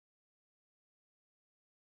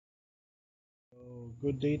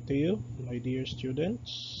Good day to you, my dear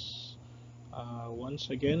students. Once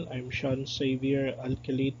again, I'm Sean Xavier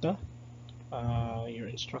Alcalita, your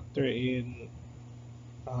instructor in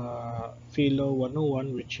Philo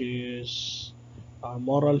 101, which is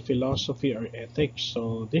moral philosophy or ethics.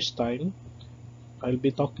 So this time, I'll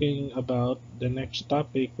be talking about the next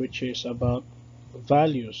topic, which is about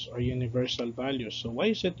values or universal values. So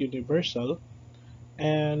why is it universal,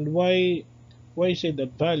 and why is it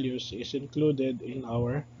that values is included in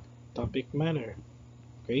our topic manner?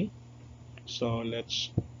 Okay, so let's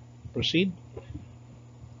proceed.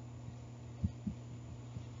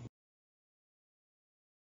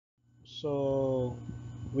 So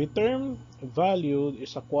we term value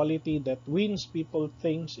is a quality that wins people,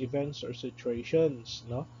 things, events, or situations.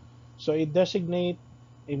 No, so it designates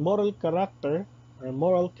a moral character or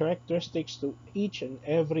moral characteristics to each and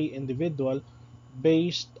every individual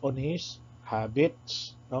based on his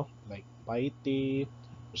habits. No, like piety,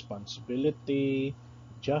 responsibility,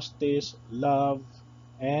 justice, love,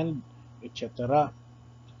 and etc.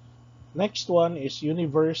 Next one is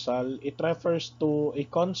universal. It refers to a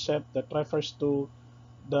concept that refers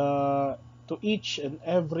the to each and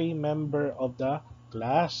every member of the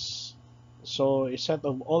class. So a set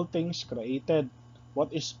of all things created.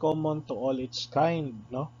 What is common to all its kind,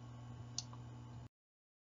 no?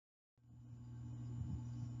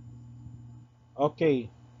 Okay.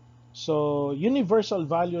 So universal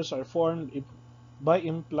values are formed by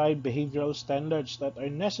implied behavioral standards that are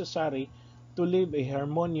necessary to live a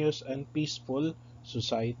harmonious and peaceful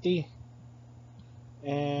society.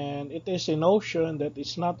 And it is a notion that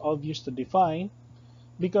is not obvious to define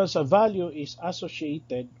because a value is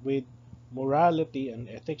associated with morality and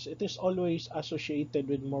ethics. It is always associated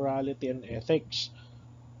with morality and ethics.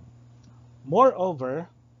 Moreover,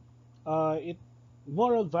 it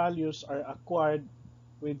moral values are acquired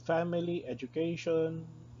with family, education,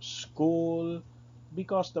 school,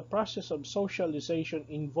 because the process of socialization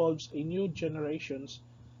involves a new generation's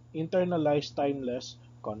internalized timeless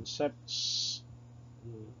concepts.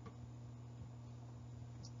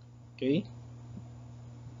 Okay,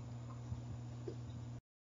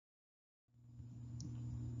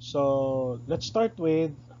 so let's start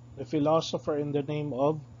with the philosopher in the name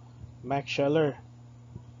of Max Scheler.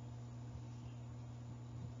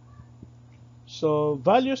 So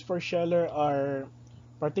values for Scheler are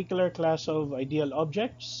particular class of ideal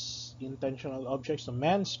objects, intentional objects, of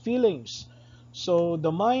man's feelings. So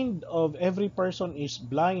the mind of every person is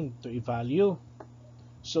blind to a value.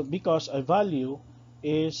 So because a value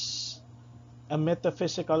is a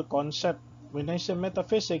metaphysical concept. When I say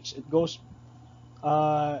metaphysics, it goes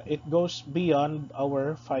beyond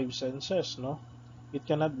our five senses. No, it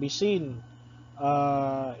cannot be seen.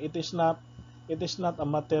 It is not a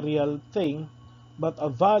material thing, but a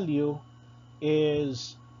value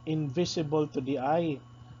is invisible to the eye.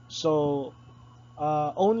 So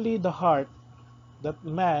only the heart that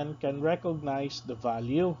man can recognize the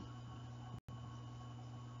value.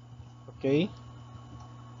 Okay.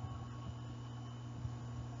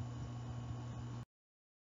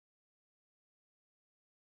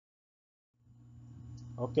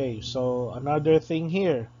 Okay. So another thing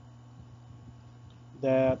here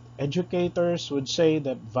that educators would say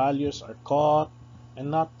that values are caught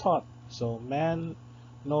and not taught. So man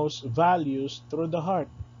knows values through the heart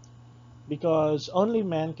because only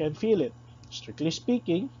man can feel it. Strictly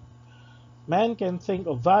speaking, man can think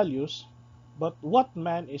of values, but what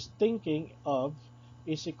man is thinking of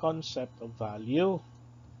is a concept of value.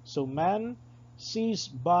 So man sees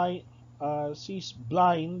sees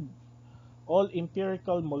blind all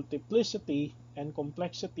empirical multiplicity and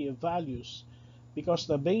complexity of values because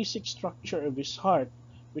the basic structure of his heart,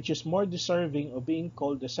 which is more deserving of being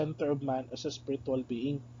called the center of man as a spiritual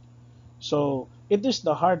being. So it is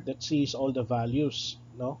the heart that sees all the values,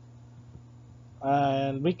 no?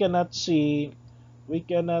 And we cannot see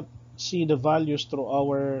the values through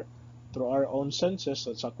our own senses.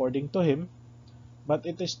 That's according to him, but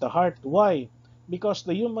it is the heart. Why? Because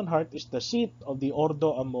the human heart is the seat of the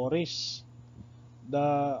Ordo Amoris.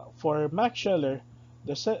 The For Max Scheler,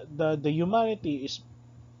 the humanity is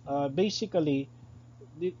basically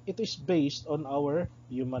it is based on our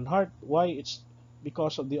human heart. Why? It's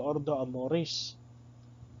because of the Ordo Amoris.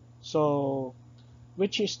 So,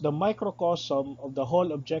 which is the microcosm of the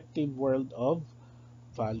whole objective world of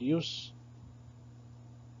values.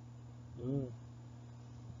 Mm,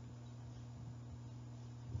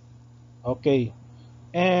 okay.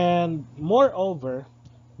 And moreover,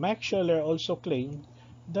 Max Scheler also claimed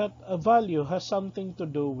that a value has something to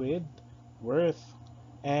do with worth.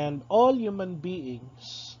 And all human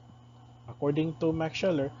beings, according to Max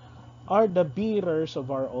Scheler, are the bearers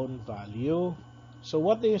of our own value. So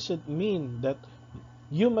what does it mean that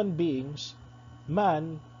human beings,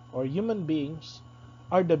 man or human beings,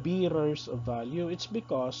 are the bearers of value? It's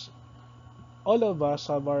because all of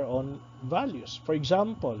us have our own values. For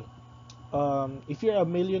example, if you're a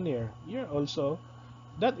millionaire, you're also,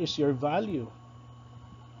 that is your value.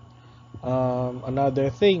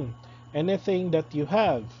 Another thing, anything that you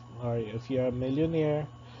have, or if you're a millionaire,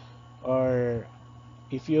 or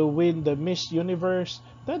if you win the Miss Universe,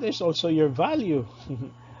 that is also your value.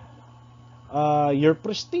 Your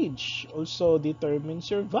prestige also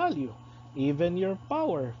determines your value, even your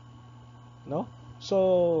power. No?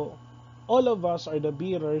 So, all of us are the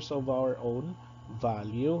bearers of our own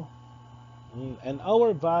value. And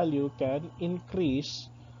our value can increase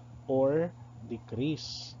or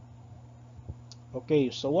decrease.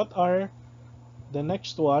 Okay, so what are the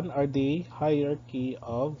next one are the hierarchy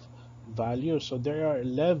of value. So there are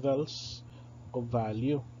levels of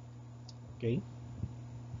value. Okay.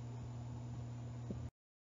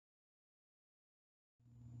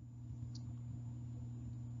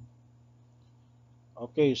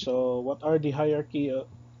 Okay, so what are the hierarchy of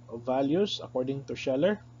values according to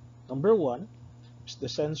Scheller? Number one is the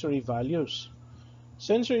sensory values.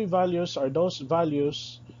 Sensory values are those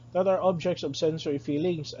values that are objects of sensory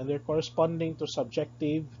feelings and they're corresponding to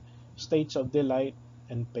subjective states of delight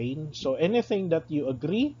and pain. So anything that you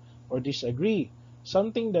agree or disagree,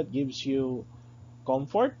 something that gives you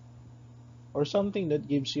comfort or something that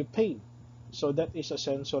gives you pain. So that is a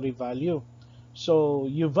sensory value. So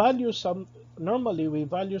you value some, normally we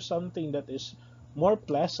value something that is more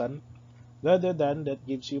pleasant rather than that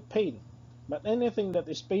gives you pain. But anything that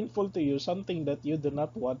is painful to you, something that you do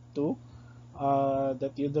not want to,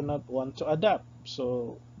 adapt.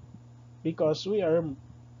 So because we are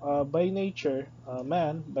by nature,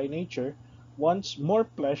 man by nature wants more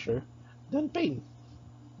pleasure than pain.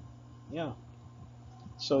 Yeah.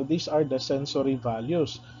 So these are the sensory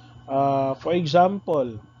values. For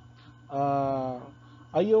example, uh,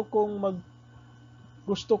 ayokong mag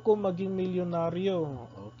gusto ko maging milyonaryo.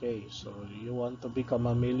 Okay, so you want to become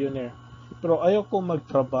a millionaire. Pero ayoko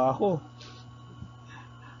magtrabaho.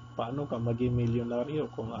 Paano ka maging milyonaryo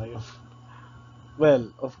kung ayaw?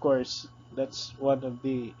 Well, of course, that's one of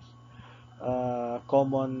the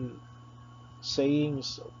common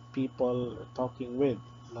sayings of people talking with,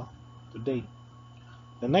 no, today.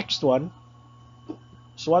 The next one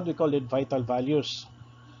is what we call it vital values.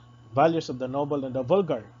 Values of the noble and the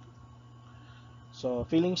vulgar. So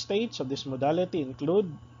feeling states of this modality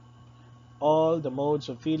include all the modes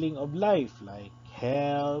of feeling of life like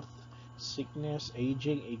health, sickness,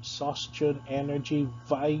 aging, exhaustion, energy,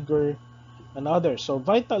 vigor, and others. So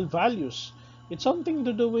vital values, it's something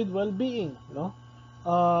to do with well-being, no?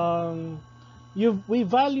 Um, we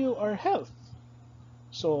value our health.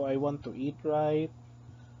 So I want to eat right,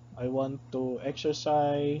 I want to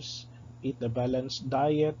exercise, eat a balanced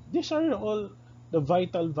diet. These are all the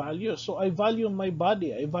vital values. So I value my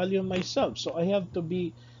body, I value myself. So I have to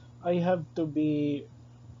be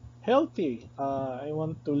healthy. I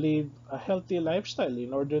want to live a healthy lifestyle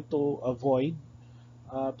in order to avoid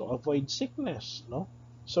sickness. No,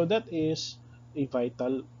 so that is a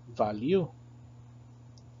vital value.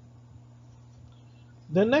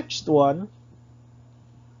 The next one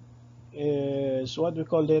is what we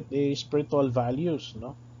call it a spiritual values.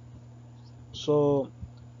 No, so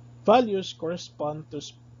values correspond to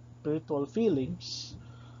spiritual feelings,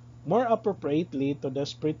 more appropriately to the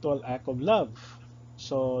spiritual act of love.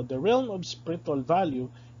 So the realm of spiritual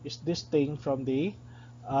value is distinct from the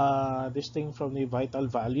vital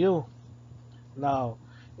value. Now,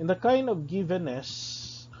 in the kind of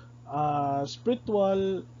givenness,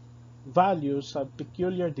 spiritual values have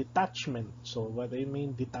peculiar detachment. So what I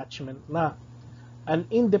mean detachment na, an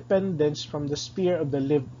independence from the sphere of the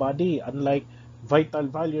lived body, unlike vital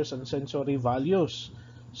values and sensory values.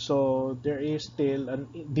 So there is still an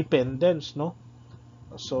dependence, no?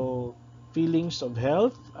 So feelings of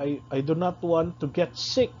health, I do not want to get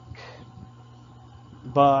sick,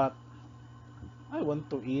 but I want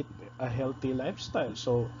to eat a healthy lifestyle.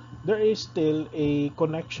 So there is still a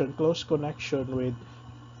connection, close connection with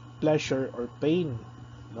pleasure or pain,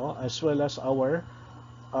 no, as well as our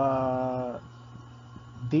uh,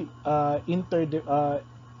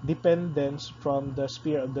 dependence from the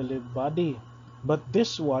sphere of the lived body. But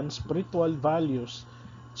this one, spiritual values,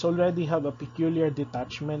 it's already have a peculiar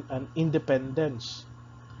detachment and independence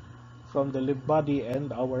from the lived body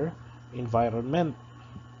and our environment.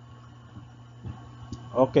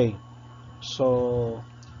 Okay, so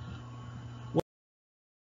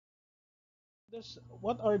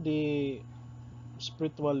what are the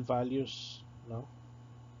spiritual values, no?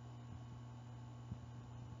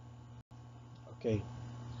 Okay.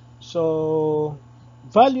 So,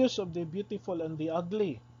 values of the beautiful and the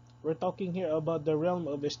ugly. We're talking here about the realm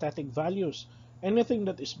of aesthetic values. Anything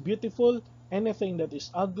that is beautiful, anything that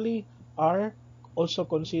is ugly are also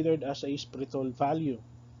considered as a spiritual value.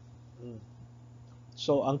 Mm.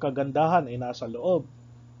 So, ang kagandahan ay nasa loob.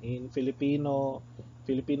 In Filipino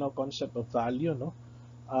concept of value, no?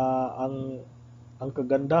 Ang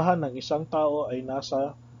kagandahan ng isang tao ay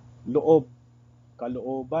nasa loob,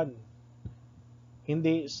 kalooban,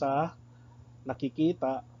 hindi sa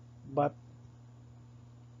nakikita, but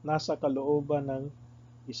nasa kalooban ng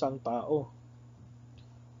isang tao.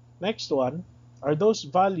 Next one are those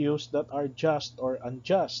values that are just or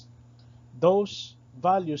unjust. Those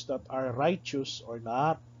values that are righteous or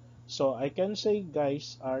not. So I can say,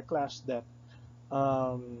 guys, our class, that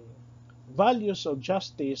um, values of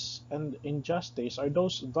justice and injustice are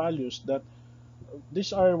those values that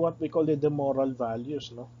these are what we call the moral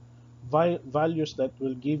values, no? Values that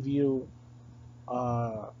will give you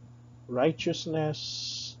uh,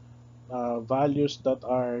 righteousness, values that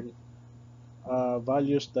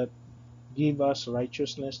give us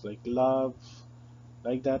righteousness, like love,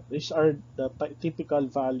 like that. These are the typical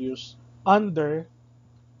values under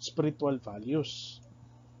spiritual values.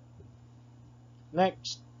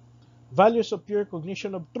 Next, values of pure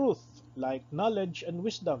cognition of truth, like knowledge and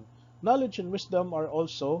wisdom. Knowledge and wisdom are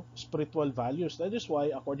also spiritual values. That is why,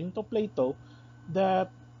 according to Plato, that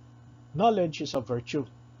knowledge is a virtue.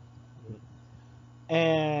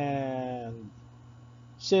 And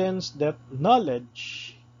since that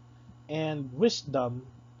knowledge and wisdom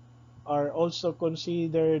are also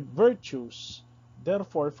considered virtues,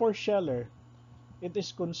 therefore, for Scheller, it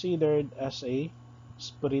is considered as a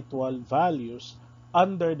spiritual values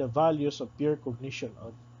under the values of pure cognition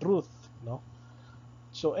of truth, no?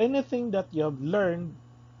 So anything that you have learned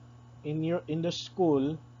in the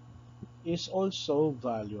school is also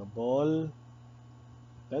valuable.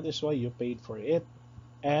 That is why you paid for it.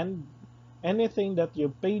 And anything that you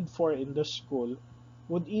paid for in the school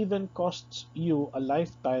would even cost you a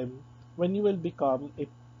lifetime when you will become a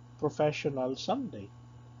professional someday,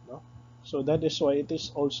 no? So that is why it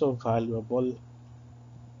is also valuable.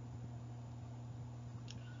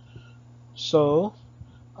 So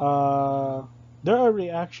uh, there are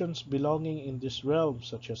reactions belonging in this realm,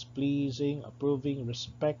 such as pleasing, approving,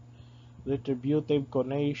 respect, retributive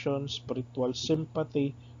conation, spiritual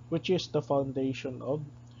sympathy, which is the foundation of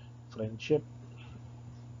friendship.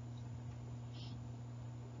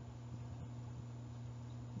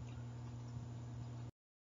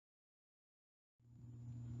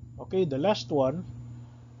 Okay, the last one,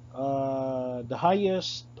 the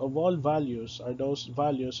highest of all values are those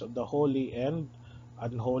values of the holy and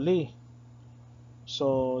unholy.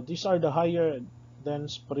 So these are the higher than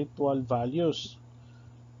spiritual values,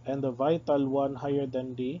 and the vital one higher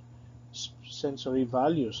than the sensory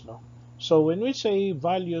values, no? So when we say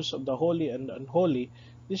values of the holy and unholy,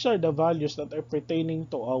 these are the values that are pertaining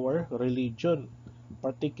to our religion,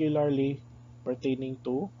 particularly pertaining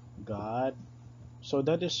to God. So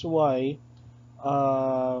that is why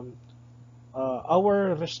um,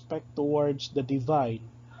 our respect towards the divine,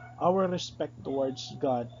 our respect towards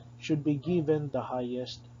God should be given the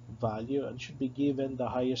highest value and should be given the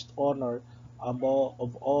highest honor of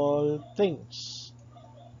all things.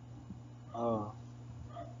 Uh,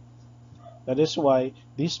 that is why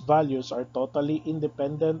these values are totally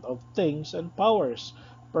independent of things and powers,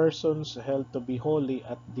 persons held to be holy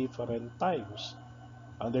at different times.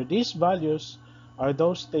 Under these values are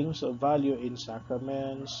those things of value in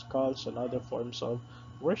sacraments, cults, and other forms of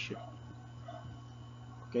worship.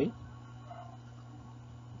 Okay?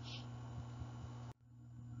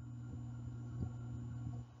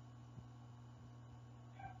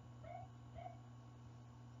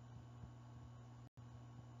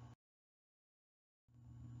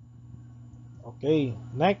 Okay,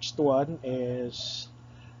 next one is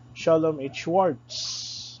Shalom H.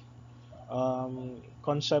 Schwartz,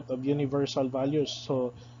 concept of universal values.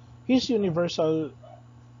 So his universal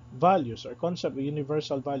values or concept of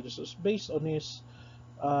universal values is based on his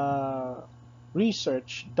uh,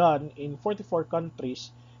 research done in 44 countries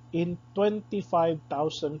in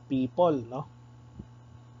 25,000 people, no?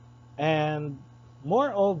 And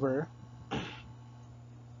moreover,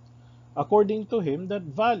 according to him, that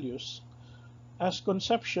values as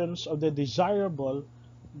conceptions of the desirable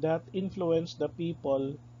that influence the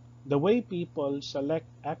people, the way people select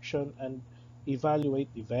action and evaluate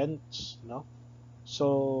events, no?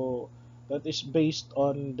 So that is based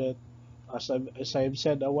on that, as I've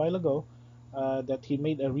said a while ago, that he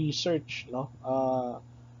made a research, no,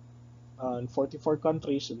 in 44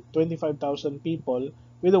 countries and 25,000 people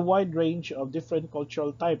with a wide range of different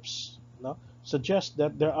cultural types, no, suggests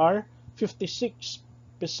that there are 56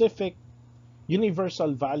 specific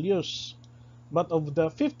universal values. But of the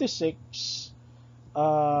 56,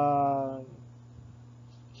 uh,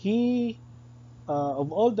 he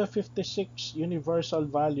of all the 56 universal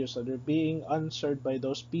values that are being answered by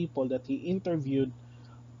those people that he interviewed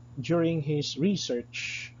during his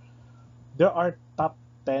research, there are top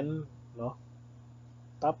 10, no,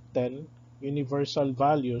 top 10 universal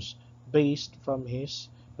values based from his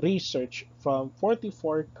research from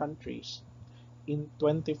 44 countries in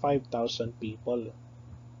 25,000 people.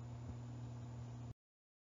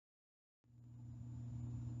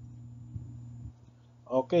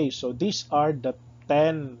 Okay, so these are the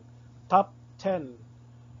 10 top 10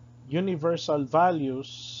 universal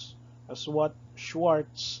values as what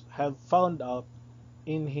Schwartz have found out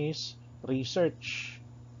in his research.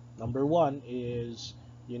 Number 1 is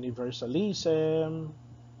universalism.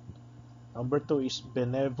 Number 2 is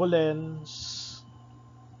benevolence.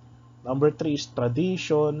 Number 3 is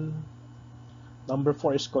tradition. Number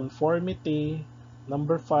 4 is conformity.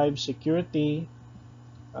 Number 5, security.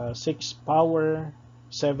 6, power.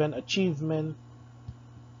 7, achievement.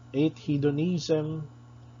 8, hedonism.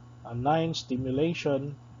 9,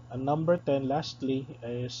 stimulation. And number 10, lastly,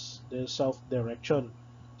 is the self-direction.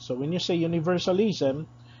 So when you say universalism,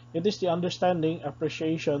 it is the understanding,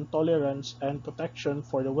 appreciation, tolerance, and protection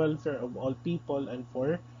for the welfare of all people and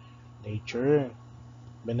for nature.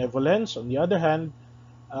 Benevolence, on the other hand,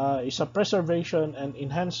 is a preservation and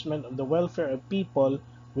enhancement of the welfare of people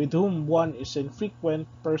with whom one is in frequent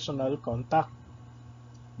personal contact.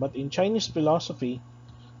 But in Chinese philosophy,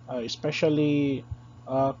 especially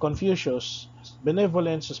Confucius,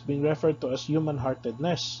 benevolence has been referred to as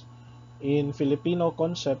human-heartedness. In Filipino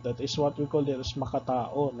concept, that is what we call it as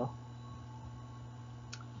makatao, no?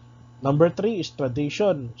 Number 3 is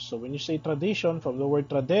tradition. So when you say tradition, from the word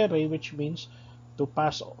tradere, which means to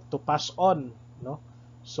pass on, no?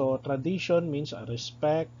 So tradition means a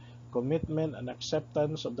respect, commitment, and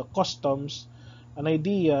acceptance of the customs and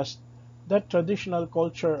ideas that traditional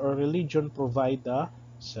culture or religion provide the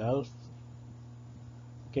self.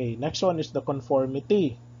 Okay, next one is the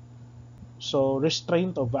conformity. So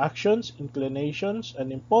restraint of actions, inclinations,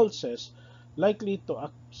 and impulses likely to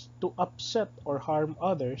upset or harm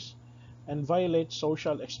others and violate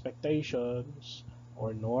social expectations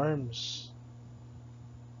or norms.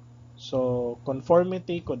 So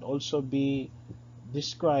conformity could also be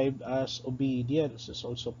described as obedience, is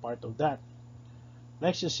also part of that.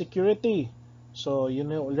 Next is security. So you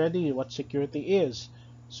know already what security is.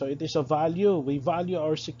 So it is a value. We value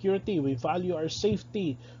our security. We value our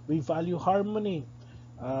safety. We value harmony.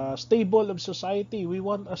 Stable of society. We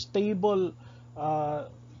want a stable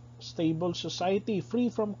society free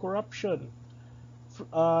from corruption.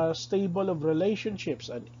 Stable of relationships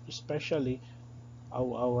and especially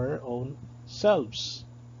our own selves.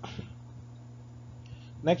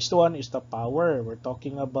 Next one is the power. We're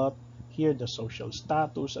talking about here the social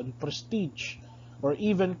status and prestige or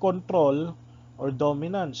even control or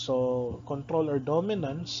dominance. So control or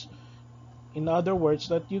dominance, in other words,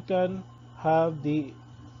 that you can have the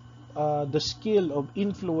skill of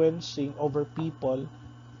influencing over people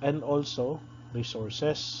and also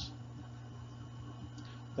resources.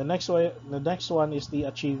 The next one is the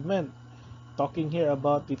achievement. Talking here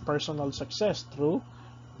about the personal success through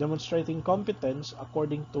demonstrating competence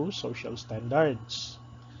according to social standards.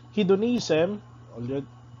 Hedonism,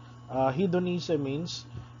 hedonism means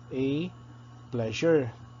a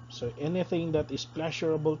pleasure. So anything that is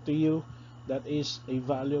pleasurable to you, that is a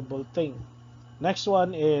valuable thing. Next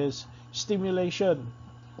one is stimulation.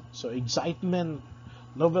 So excitement,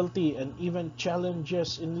 novelty, and even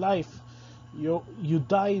challenges in life. You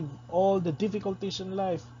dive all the difficulties in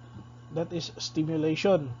life. That is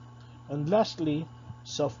stimulation. And lastly,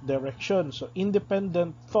 self-direction. So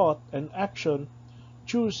independent thought and action,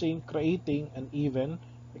 choosing, creating, and even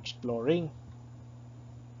exploring.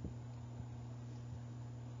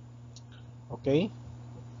 Okay?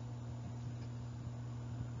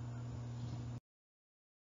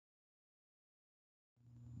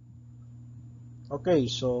 Okay,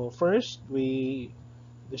 so first we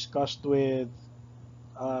discussed with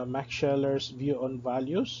Max Scheller's view on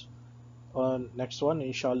values. On next one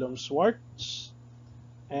is Shalom Schwartz,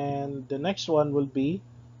 and the next one will be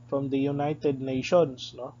from the United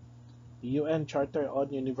Nations, no? UN Charter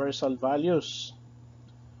on Universal Values.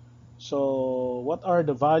 So, what are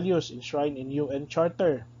the values enshrined in UN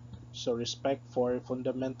Charter? So, respect for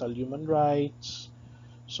fundamental human rights,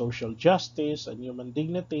 social justice and human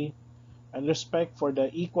dignity, and respect for the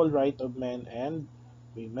equal right of men and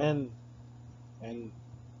women. And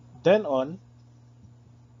then on,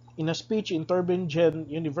 in a speech in Tübingen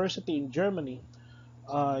University in Germany,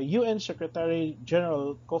 UN Secretary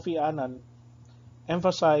General Kofi Annan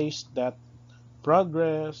emphasized that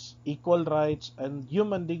progress, equal rights, and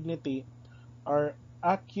human dignity are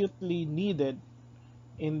acutely needed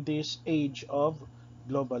in this age of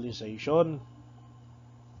globalization.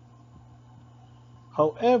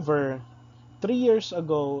 However, 3 years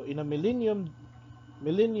ago, in a Millennium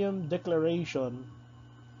Declaration,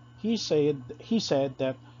 he said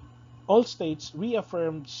that all states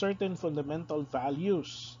reaffirmed certain fundamental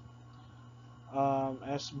values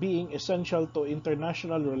as being essential to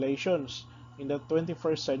international relations in the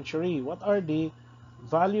 21st century. What are the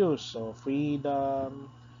values? So, freedom,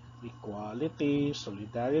 equality,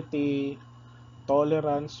 solidarity,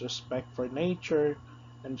 tolerance, respect for nature,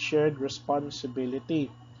 and shared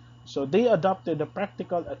responsibility. So they adopted the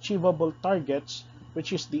practical achievable targets,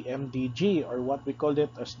 which is the MDG, or what we call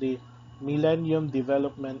it as the Millennium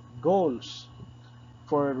Development Goals,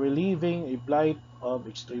 for relieving a blight of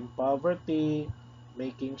extreme poverty,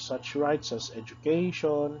 making such rights as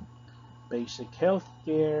education, basic health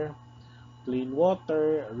care, clean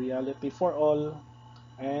water, a reality for all,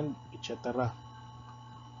 and etc.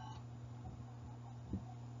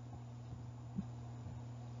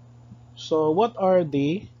 So what are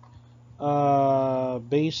the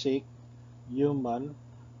basic human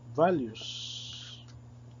values?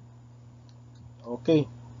 Okay,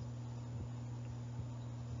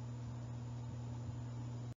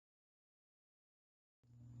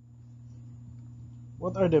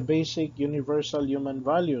 what are the basic universal human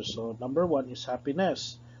values? So number one is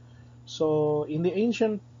happiness. So in the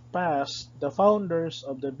ancient past, the founders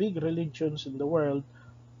of the big religions in the world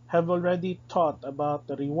have already taught about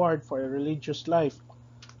the reward for a religious life,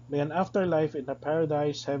 may an afterlife in a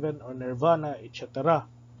paradise, heaven, or nirvana, etc.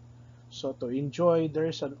 So to enjoy, there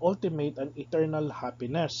is an ultimate and eternal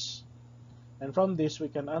happiness. And from this, we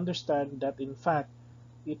can understand that in fact,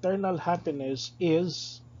 eternal happiness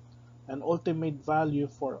is an ultimate value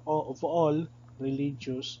for all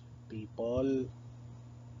religious people.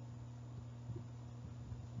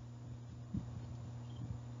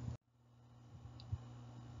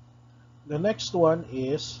 The next one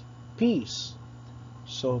is peace.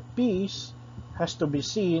 So peace has to be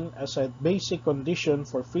seen as a basic condition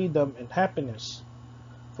for freedom and happiness.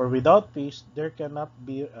 For without peace, there cannot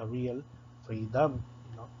be a real freedom.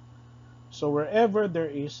 You know? So wherever there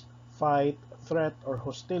is fight, threat, or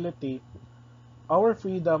hostility, our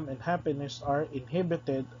freedom and happiness are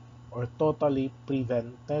inhibited or totally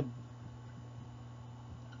prevented.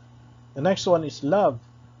 The next one is love.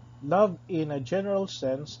 Love, in a general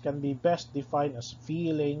sense, can be best defined as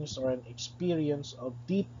feelings or an experience of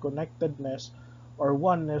deep connectedness or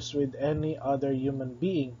oneness with any other human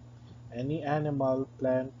being, any animal,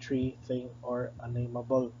 plant, tree, thing, or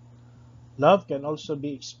unnameable. Love can also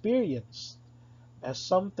be experienced as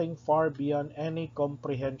something far beyond any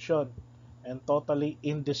comprehension and totally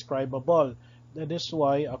indescribable. That is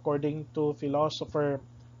why, according to philosopher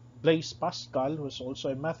Blaise Pascal, who is also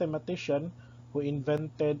a mathematician who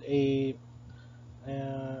invented a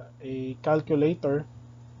calculator,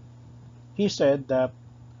 he said that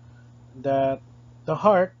the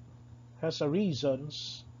heart has a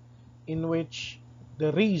reasons in which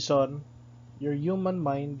the reason your human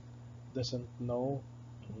mind doesn't know.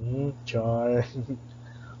 Char.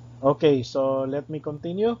 Okay, so let me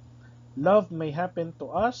continue. Love may happen to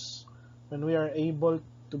us when we are able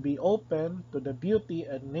to be open to the beauty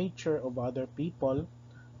and nature of other people,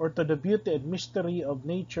 or to the beauty and mystery of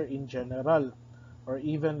nature in general, or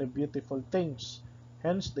even the beautiful things.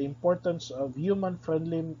 Hence, the importance of human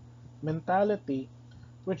friendly mentality,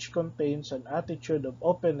 which contains an attitude of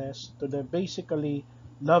openness to the basically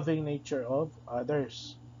loving nature of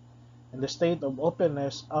others. And the state of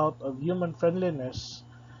openness out of human friendliness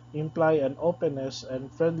imply an openness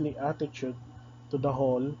and friendly attitude to the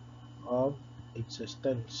whole of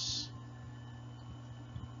existence.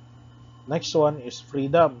 Next one is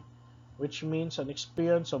freedom, which means an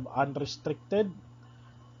experience of unrestricted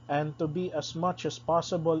and to be as much as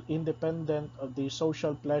possible independent of the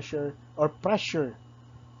social pleasure or pressure,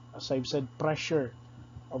 as I've said, pressure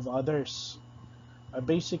of others. A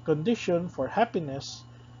basic condition for happiness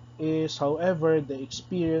is, however, the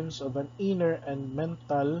experience of an inner and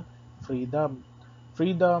mental freedom.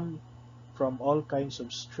 Freedom from all kinds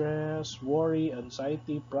of stress, worry,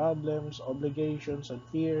 anxiety, problems, obligations, and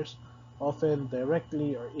fears, often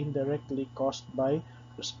directly or indirectly caused by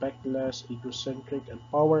respectless, egocentric, and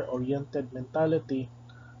power oriented mentality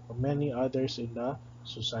many others in the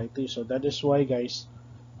society. So that is why, guys,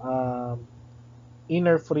 um,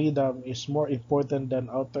 inner freedom is more important than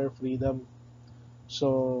outer freedom.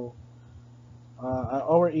 So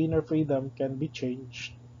our inner freedom can be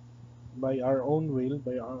changed by our own will,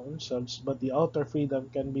 by our own selves, but the outer freedom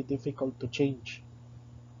can be difficult to change.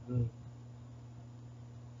 Mm.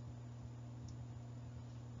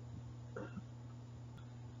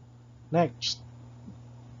 Next,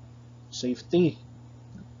 safety.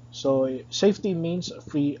 So safety means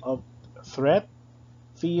free of threat,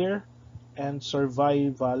 fear, and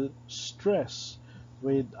survival stress.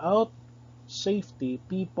 Without safety,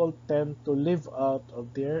 people tend to live out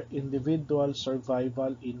of their individual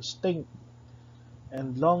survival instinct,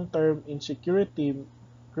 and long-term insecurity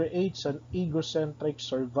creates an egocentric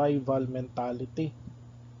survival mentality.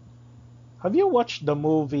 Have you watched the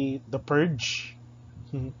movie The Purge?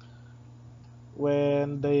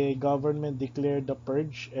 When the government declared the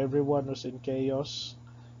purge, everyone was in chaos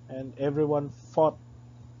and everyone fought,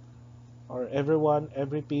 or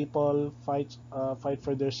every people fight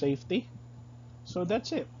for their safety. So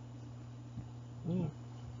that's it. Mm.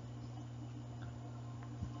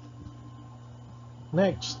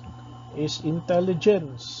 Next is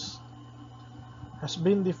intelligence. Has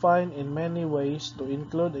been defined in many ways to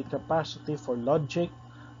include a capacity for logic,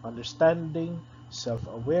 understanding,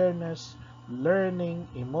 self-awareness, learning,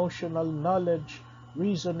 emotional knowledge,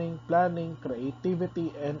 reasoning, planning,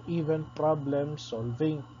 creativity, and even problem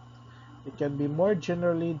solving. It can be more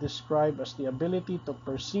generally described as the ability to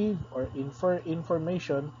perceive or infer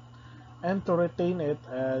information and to retain it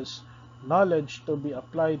as knowledge to be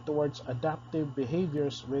applied towards adaptive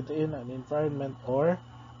behaviors within an environment or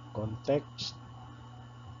context.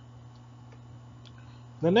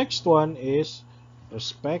 The next one is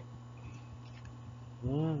respect,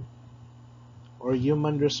 mm, or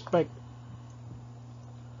human respect.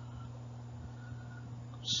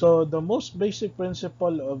 So the most basic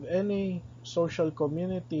principle of any social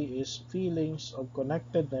community is feelings of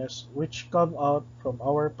connectedness which come out from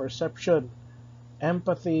our perception,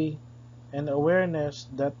 empathy, and awareness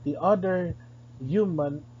that the other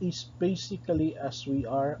human is basically as we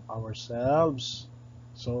are ourselves.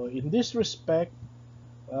 So in this respect,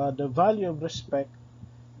 the value of respect,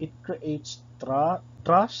 it creates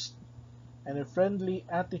trust and a friendly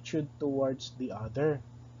attitude towards the other.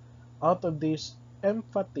 Out of this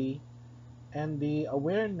empathy and the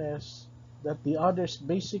awareness that the others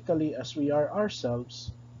basically as we are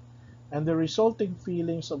ourselves, and the resulting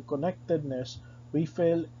feelings of connectedness, we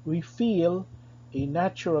feel a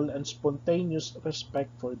natural and spontaneous respect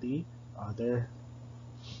for the other.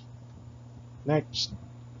 Next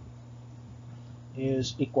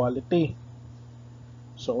is equality.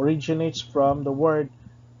 So originates from the word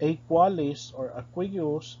equalis or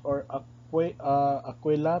aqueous or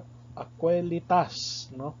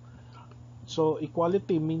aquelitas, no? So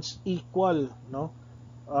equality means equal, no?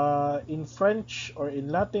 In French or in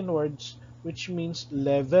Latin words, which means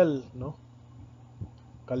level, no?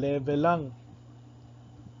 Ka-level lang.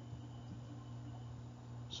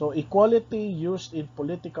 So equality used in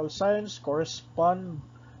political science correspond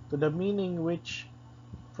to the meaning which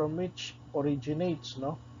from which originates,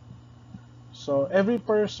 no? So every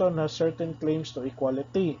person has certain claims to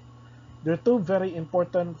equality. There are two very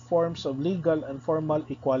important forms of legal and formal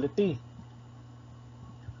equality.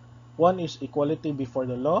 One is equality before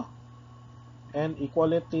the law and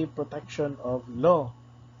equality protection of law.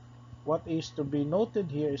 What is to be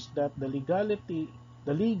noted here is that the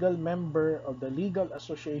legal member of the legal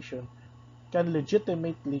association can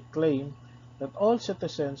legitimately claim that all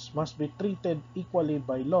citizens must be treated equally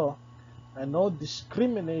by law and no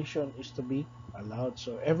discrimination is to be allowed.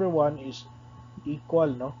 So everyone is equal,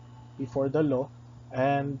 no, before the law,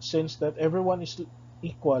 and since that everyone is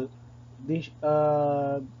equal,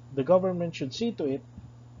 the government should see to it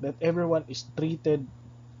that everyone is treated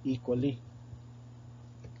equally.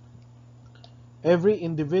 Every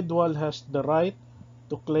individual has the right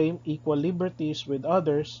to claim equal liberties with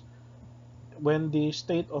others when the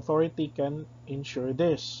state authority can ensure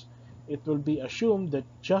this. It will be assumed that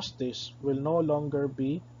justice will no longer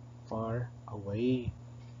be far away.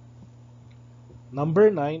 Number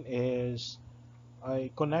 9 is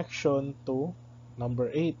a connection to number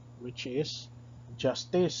 8, which is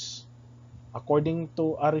justice. According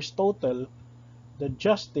to Aristotle, the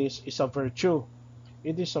justice is a virtue.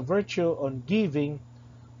 It is a virtue on giving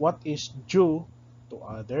what is due to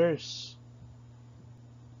others.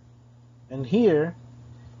 And here,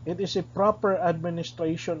 it is a proper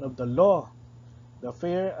administration of the law, the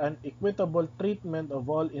fair and equitable treatment of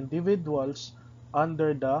all individuals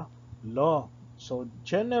under the law. So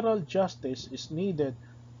general justice is needed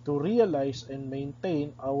to realize and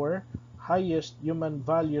maintain our highest human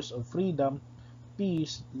values of freedom,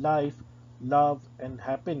 peace, life, love, and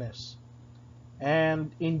happiness.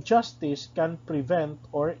 And injustice can prevent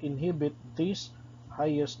or inhibit these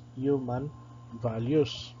highest human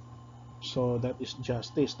values. So that is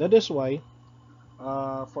justice. That is why,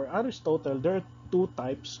 for Aristotle, there are two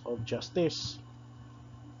types of justice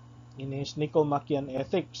in his Nicomachean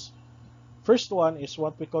Ethics. First one is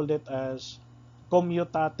what we call it as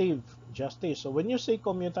commutative justice. So when you say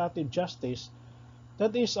commutative justice,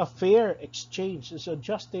 that is a fair exchange. It's a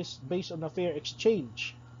justice based on a fair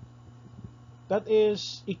exchange. That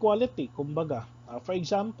is equality, kumbaga. For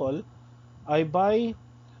example, I buy,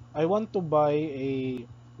 I want to buy a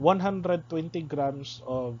 120 grams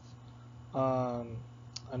of um,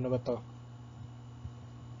 ano ba to?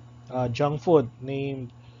 Junk food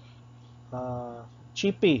named uh,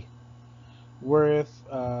 Chippy, worth,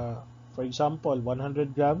 for example,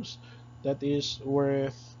 100 grams. That is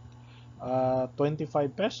worth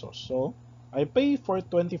 25 pesos. So I pay for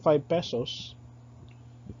 25 pesos.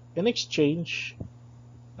 In exchange,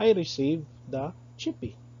 I receive the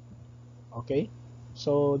Chippy. Okay?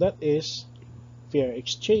 So that is fair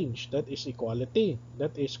exchange. That is equality.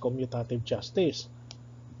 That is commutative justice.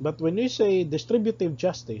 But when we say distributive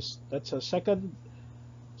justice, that's a second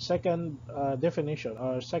definition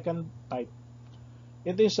or second type.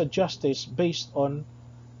 It is a justice based on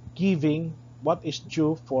giving what is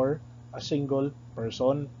due for a single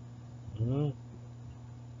person. Mm.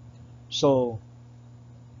 So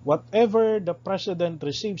whatever the president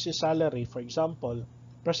receives his salary, for example,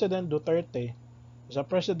 President Duterte is a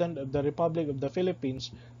president of the Republic of the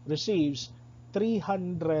Philippines, receives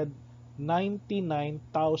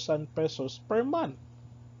 399,000 pesos per month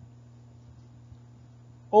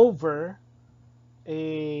over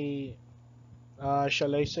a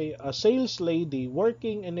shall I say a sales lady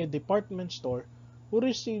working in a department store who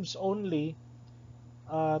receives only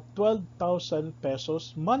 12,000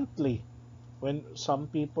 pesos monthly. When some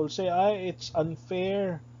people say, it's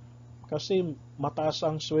unfair kasi mataas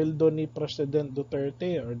ang sweldo ni President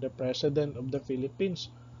Duterte or the President of the Philippines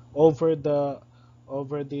over the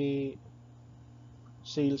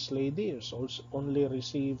sales lady is also only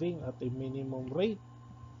receiving at a minimum rate.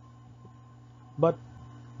 But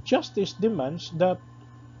justice demands that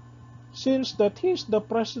since that he's the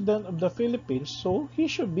President of the Philippines, so he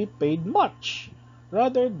should be paid much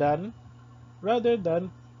rather than rather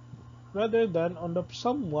than rather than on the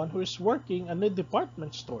someone who is working in a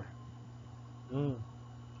department store. Mm.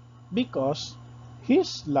 Because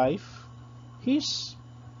his life, his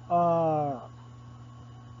uh,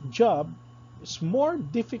 job is more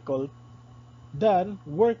difficult than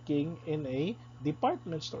working in a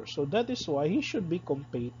department store. So that is why he should be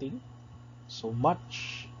competing so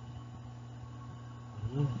much.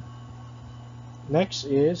 Mm. Next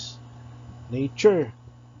is nature.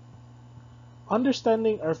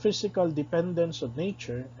 Understanding our physical dependence on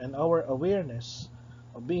nature and our awareness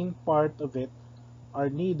of being part of it are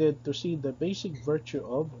needed to see the basic virtue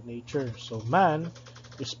of nature. So man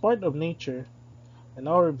is part of nature, and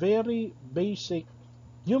our very basic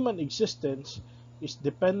human existence is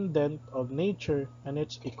dependent of nature and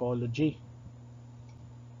its ecology.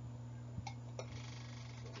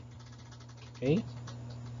 Okay?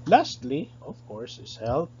 Lastly, of course, is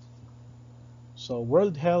health. So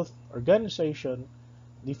World Health Organization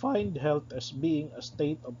defined health as being a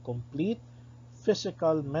state of complete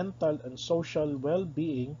physical, mental, and social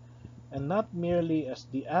well-being, and not merely as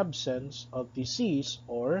the absence of disease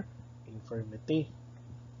or infirmity.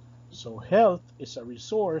 So health is a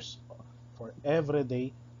resource for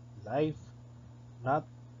everyday life, not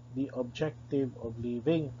the objective of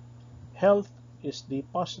living. Health is the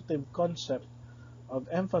positive concept of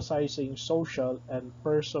emphasizing social and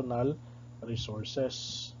personal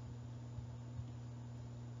resources.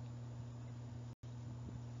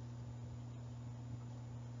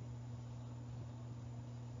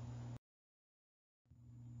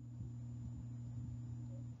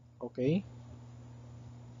 Okay?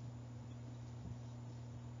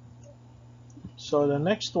 So the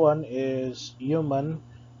next one is human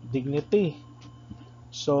dignity.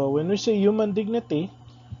 So when we say human dignity,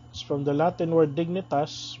 it's from the Latin word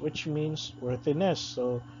dignitas, which means worthiness.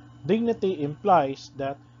 So dignity implies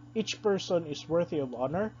that each person is worthy of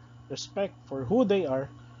honor, respect for who they are,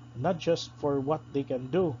 not just for what they can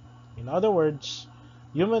do. In other words,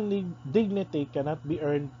 human dignity cannot be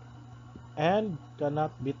earned and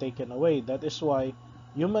cannot be taken away. That is why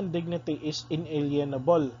human dignity is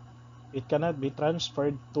inalienable. It cannot be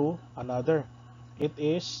transferred to another. It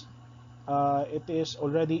is it is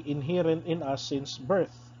already inherent in us since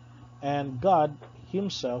birth. And God,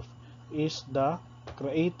 himself is the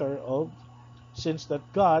creator of, since that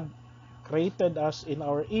God created us in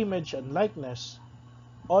our image and likeness,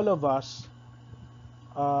 all of us,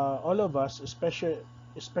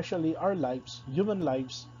 especially our lives, human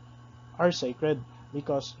lives, are sacred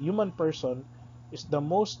because human person is the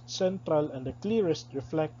most central and the clearest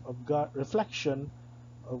reflection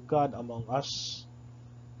of God among us.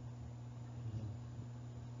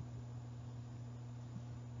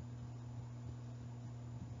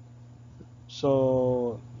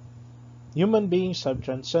 So human beings have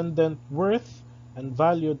transcendent worth and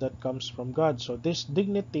value that comes from God. So this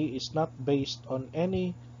dignity is not based on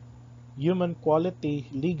any human quality,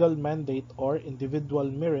 legal mandate, or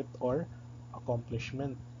individual merit or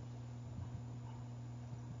accomplishment.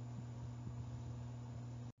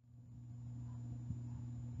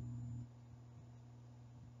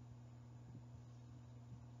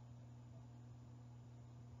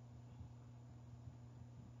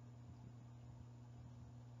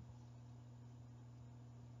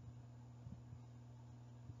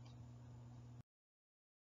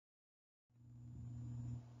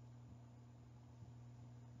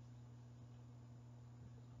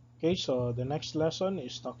 Okay, so the next lesson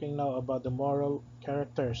is talking now about the moral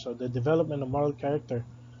character. So the development of moral character.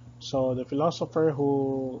 So the philosopher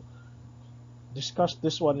who discussed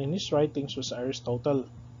this one in his writings was Aristotle,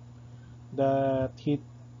 that he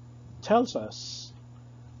tells us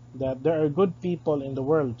that there are good people in the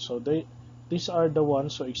world. So these are the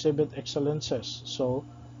ones who exhibit excellences. So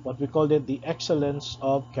what we call it the excellence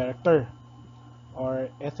of character or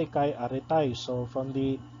ethikai aretai. So from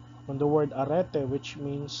the word arete, which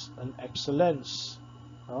means an excellence.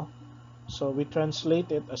 No? So we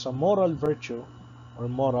translate it as a moral virtue or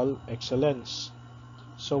moral excellence.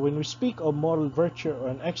 So when we speak of moral virtue or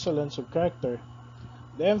an excellence of character,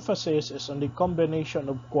 the emphasis is on the combination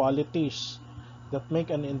of qualities that make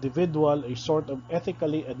an individual a sort of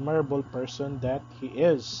ethically admirable person that he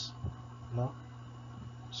is. No?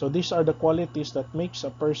 So these are the qualities that makes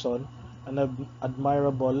a person an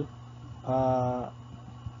admirable, uh,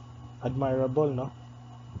 no?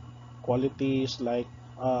 Qualities like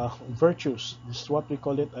virtues. This is what we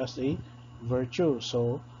call it as a virtue.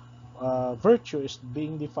 So virtue is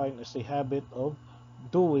being defined as a habit of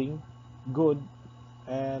doing good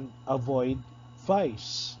and avoid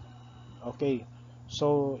vice. Okay,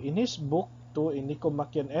 so in his book, too, in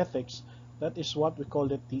Nicomachean Ethics, that is what we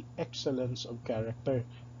call it the excellence of character,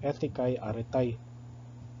 ethikai aretai.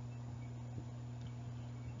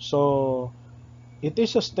 So it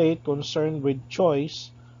is a state concerned with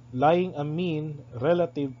choice, lying a mean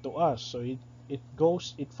relative to us. So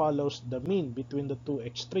it follows the mean between the two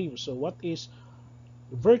extremes. So what is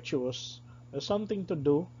virtuous has something to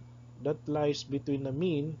do that lies between the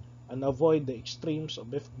mean and avoid the extremes of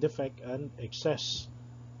defect and excess.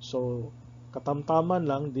 So katamtaman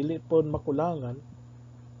lang, dili pod makulangan,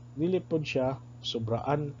 dili pod siya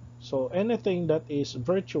sobraan. So anything that is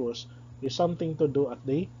virtuous is something to do at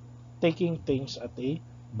the taking things at a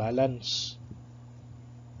balance.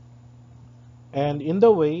 And in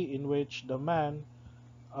the way in which the man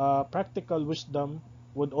practical wisdom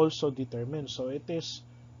would also determine. So it is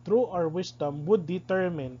through our wisdom would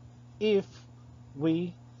determine if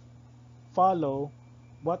we follow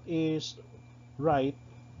what is right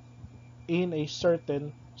in a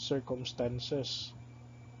certain circumstances.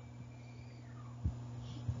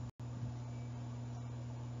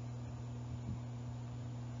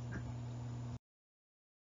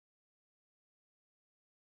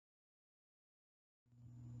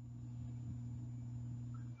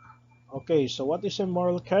 Okay, so what is a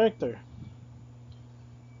moral character?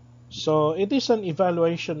 So it is an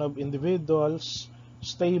evaluation of individuals'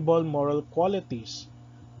 stable moral qualities.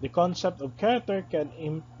 The concept of character can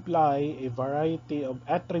imply a variety of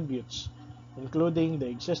attributes, including the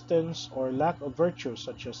existence or lack of virtues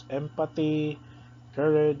such as empathy,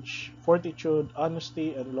 courage, fortitude,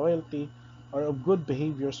 honesty, and loyalty, or of good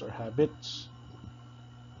behaviors or habits.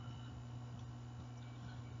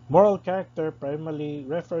 Moral character primarily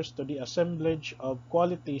refers to the assemblage of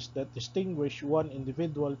qualities that distinguish one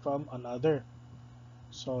individual from another.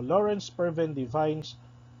 So Lawrence Pervin defines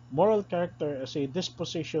moral character as a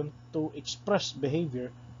disposition to express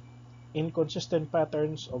behavior in consistent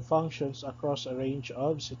patterns of functions across a range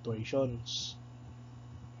of situations.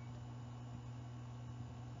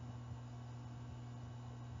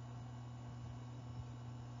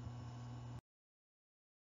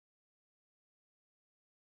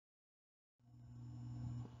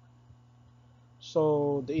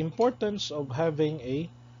 So the importance of having a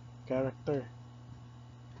character.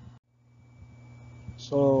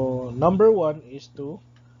 So number one is to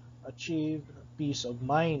achieve peace of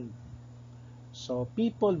mind. So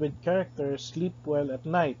people with character sleep well at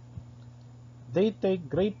night. They take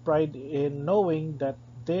great pride in knowing that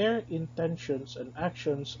their intentions and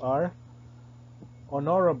actions are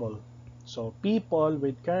honorable. So people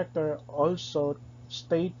with character also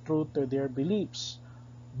stay true to their beliefs,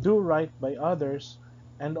 do right by others,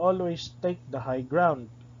 and always take the high ground.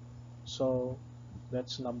 So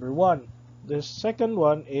that's number one. The second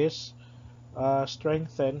one is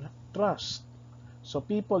strengthen trust. So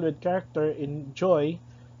people with character enjoy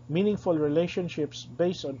meaningful relationships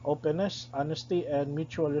based on openness, honesty, and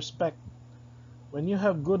mutual respect. When you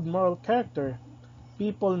have good moral character,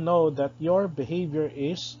 people know that your behavior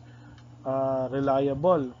is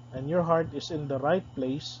reliable and your heart is in the right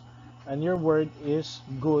place and your word is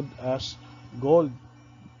good as gold.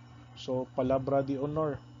 So, palabra de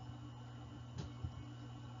honor.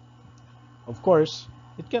 Of course,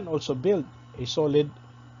 it can also build a solid,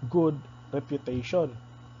 good reputation.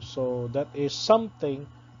 So, that is something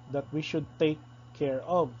that we should take care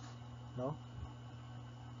of. No?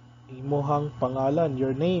 Imuhang pangalan,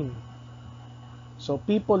 your name. So,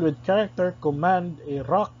 people with character command a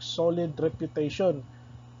rock-solid reputation.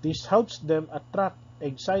 This helps them attract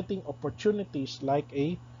exciting opportunities like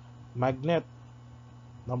a magnet.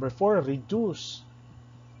 Number four, reduce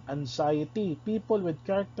anxiety. People with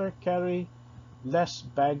character carry less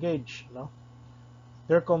baggage. No?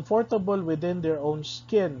 They're comfortable within their own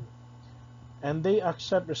skin and they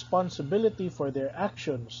accept responsibility for their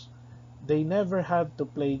actions. They never have to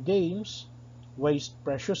play games, waste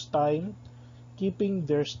precious time, keeping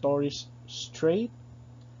their stories straight,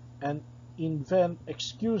 and invent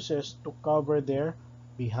excuses to cover their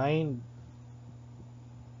behind.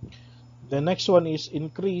 The next one is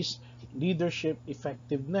increase leadership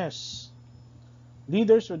effectiveness.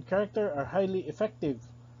 Leaders with character are highly effective.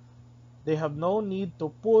 They have no need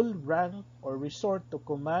to pull rank or resort to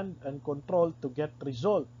command and control to get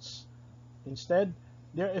results. Instead,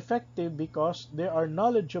 they are effective because they are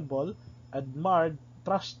knowledgeable, admired,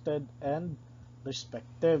 trusted, and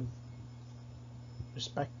respected.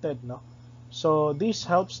 Respected, no? So this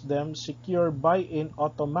helps them secure buy-in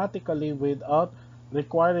automatically without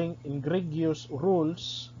requiring egregious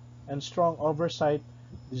rules and strong oversight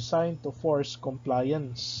designed to force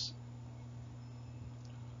compliance.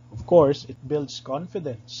 Of course, it builds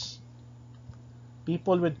confidence.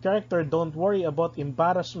 People with character don't worry about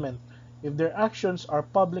embarrassment if their actions are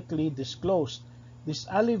publicly disclosed. This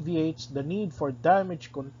alleviates the need for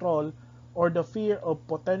damage control or the fear of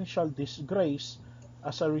potential disgrace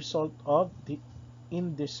as a result of the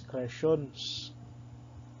indiscretions.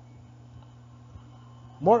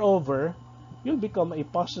 Moreover, you'll become a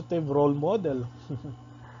positive role model.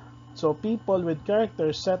 So people with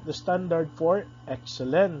character set the standard for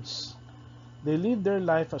excellence. They live their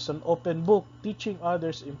life as an open book, teaching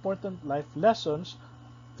others important life lessons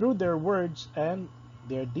through their words and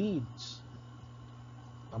their deeds.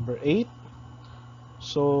 Number 8,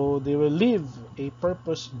 so they will live a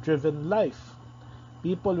purpose-driven life.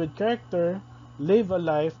 People with character live a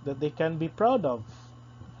life that they can be proud of.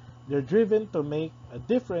 They're driven to make a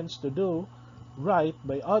difference, to do right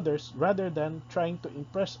by others rather than trying to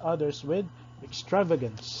impress others with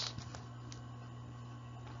extravagance.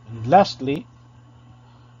 And lastly,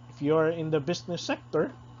 if you are in the business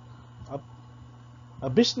sector, a, a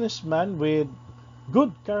businessman with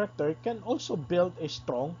good character can also build a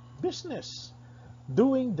strong business.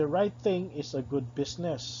 Doing the right thing is a good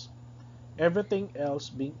business. Everything else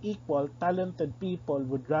being equal, talented people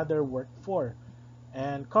would rather work for,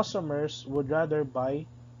 and customers would rather buy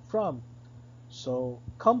from. So,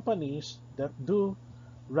 companies that do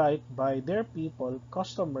right by their people,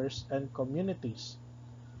 customers, and communities,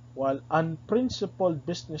 while unprincipled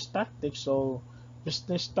business tactics, so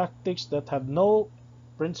business tactics that have no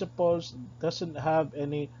principles, doesn't have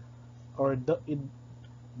any, or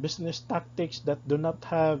business tactics that do not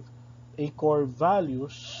have a core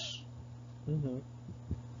values, mhm,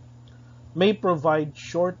 may provide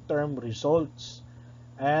short-term results,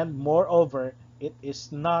 and moreover, it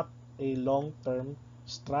is not a long-term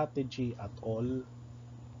strategy at all.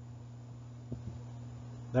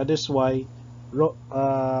 That is why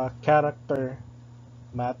character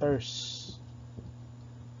matters.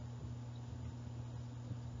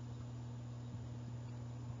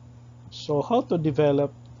 So how to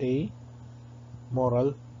develop a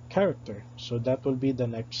moral character? So that will be the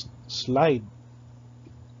next slide.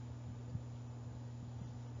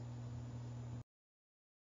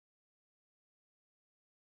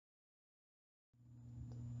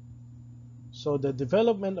 So the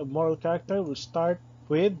development of moral character will start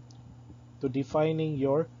with to defining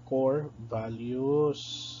your core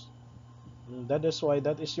values. That is why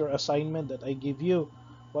that is your assignment that I give you.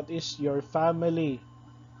 What is your family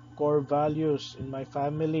core values in my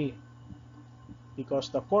family? Because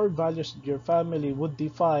the core values of your family would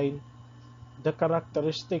define the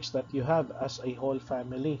characteristics that you have as a whole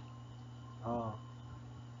family. Uh,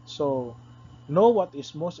 so, know what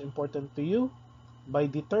is most important to you by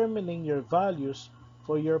determining your values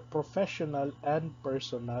for your professional and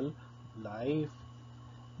personal life.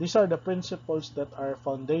 These are the principles that are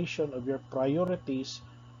foundation of your priorities,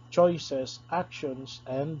 choices, actions,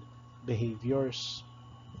 and behaviors.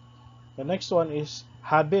 The next one is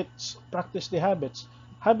habits. Practice the habits.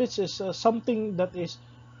 Habits is something that is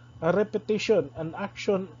a repetition, an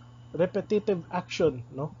action, repetitive action,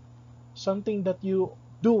 no? Something that you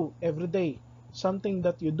do every day, something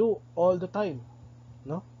that you do all the time,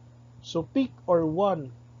 no? So pick or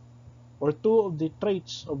one or two of the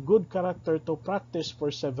traits of good character to practice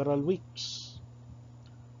for several weeks.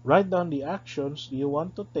 Write down the actions you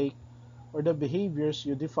want to take or the behaviors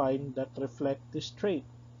you define that reflect this trait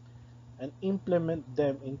and implement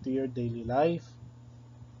them into your daily life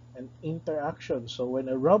and interaction. So when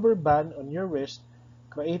a rubber band on your wrist,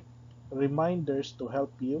 create reminders to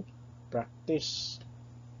help you practice.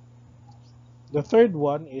 The third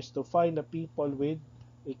one is to find the people with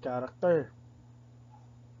a character.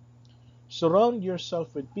 Surround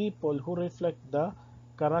yourself with people who reflect the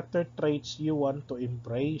character traits you want to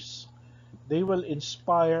embrace. They will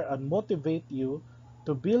inspire and motivate you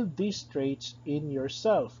to build these traits in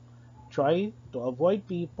yourself. Try to avoid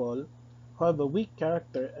people who have a weak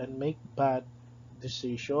character and make bad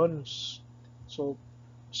decisions. So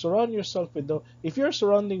surround yourself with the if you're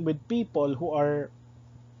surrounding with people who are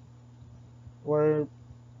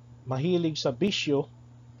mahilig sa bisyo,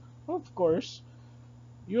 of course,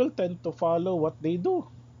 you'll tend to follow what they do.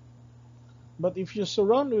 But if you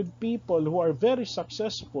surround with people who are very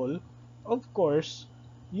successful, of course,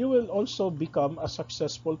 you will also become a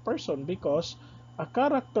successful person because a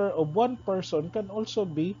character of one person can also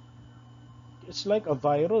be, it's like a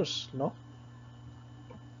virus, no?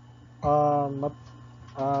 Um,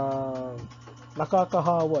 uh,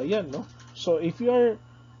 Nakakahawa yan, no? So if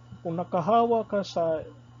kung nakahawa ka sa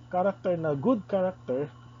character na good character,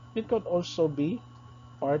 it could also be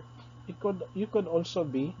part, you could also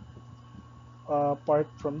be part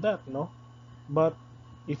from that, no? But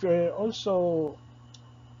if you're also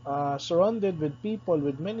surrounded with people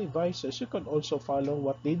with many vices, you can also follow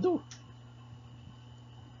what they do.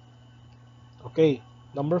 Okay,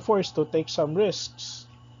 number four is to take some risks.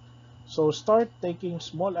 So start taking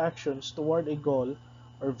small actions toward a goal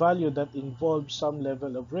or value that involves some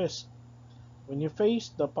level of risk. When you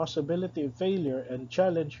face the possibility of failure and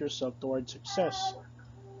challenge yourself toward success,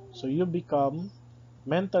 so you become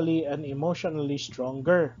mentally and emotionally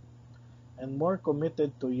stronger and more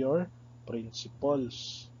committed to your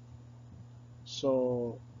principles.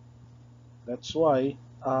 So that's why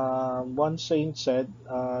one saint said,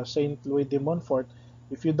 Saint Louis de Montfort,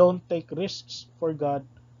 if you don't take risks for God,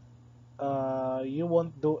 you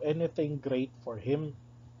won't do anything great for Him.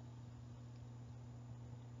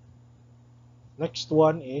 Next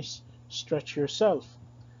one is stretch yourself.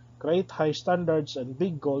 Create high standards and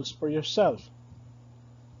big goals for yourself.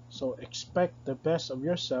 So expect the best of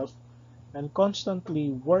yourself and constantly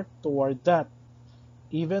work toward that,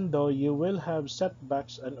 even though you will have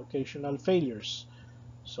setbacks and occasional failures.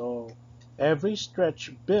 So every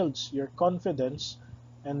stretch builds your confidence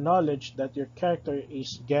and knowledge that your character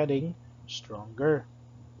is getting stronger.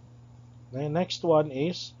 The next one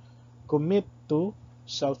is commit to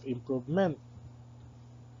self-improvement.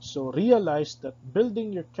 So realize that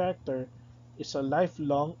building your character is a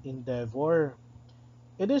lifelong endeavor.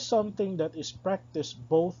 It is something that is practiced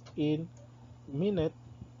both in minute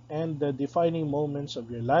and the defining moments of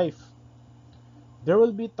your life. There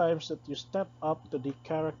will be times that you step up um,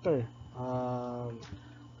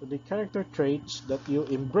 to the character traits that you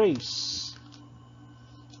embrace.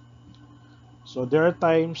 So there are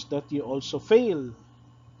times that you also fail.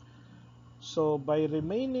 So by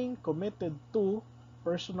remaining committed to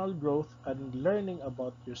personal growth and learning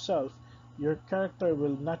about yourself, your character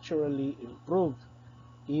will naturally improve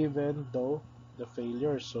even though the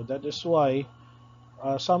failures. So that is why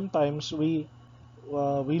sometimes we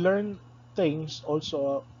learn things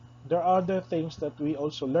also. There are other things that we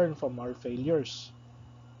also learn from our failures.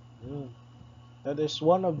 Mm. That is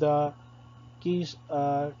one of the keys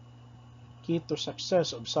key to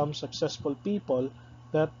success of some successful people,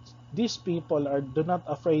 that these people are do not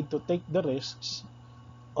afraid to take the risks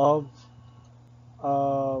of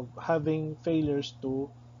having failures to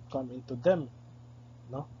come into them,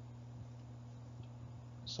 no?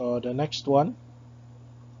 So the next one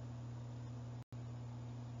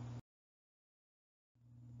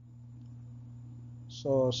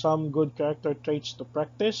So some good character traits to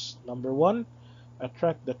practice. Number one,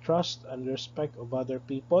 attract the trust and respect of other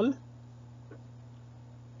people.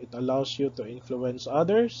 It allows you to influence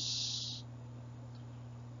others.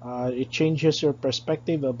 It changes your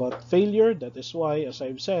perspective about failure. That is why, as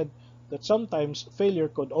I've said, that sometimes failure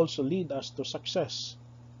could also lead us to success.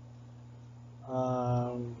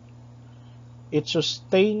 Um, it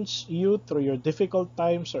sustains you through your difficult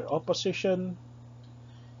times or opposition.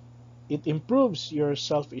 It improves your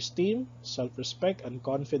self-esteem, self-respect, and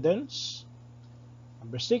confidence.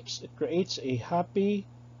 Number six, it creates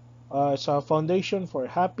it's a foundation for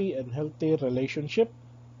happy and healthy relationship.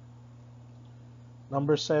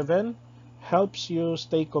 Number seven, helps you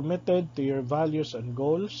stay committed to your values and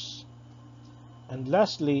goals. And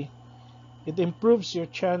lastly, it improves your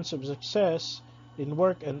chance of success in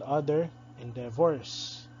work and other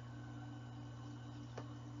endeavors.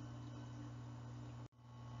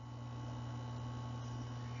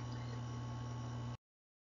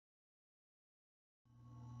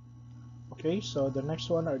 Okay, so the next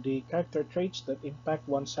one are the character traits that impact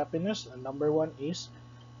one's happiness, and number one is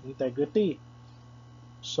integrity.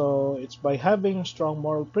 So it's by having strong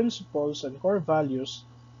moral principles and core values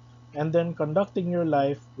and then conducting your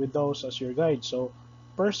life with those as your guide. So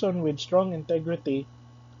person with strong integrity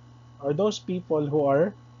are those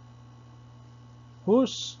people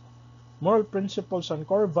whose moral principles and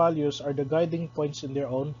core values are the guiding points in their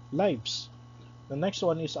own lives. The next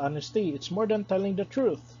one is honesty. It's more than telling the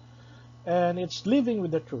truth, and it's living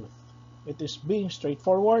with the truth. It is being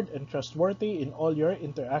straightforward and trustworthy in all your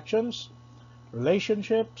interactions,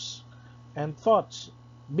 relationships, and thoughts.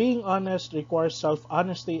 Being honest requires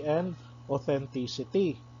self-honesty and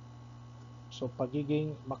authenticity. So,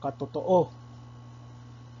 pagiging makatotoo.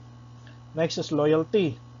 Next is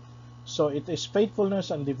loyalty. So, it is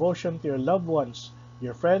faithfulness and devotion to your loved ones,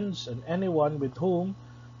 your friends, and anyone with whom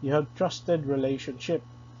you have trusted relationship.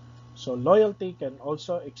 So, loyalty can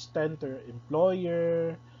also extend to your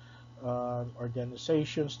employer,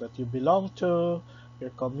 organizations that you belong to, your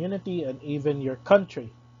community, and even your country.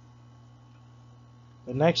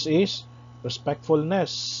 The next is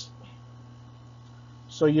respectfulness.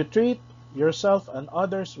 So you treat yourself and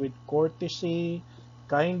others with courtesy,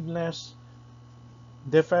 kindness,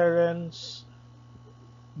 deference,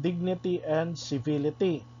 dignity, and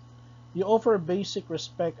civility. You offer basic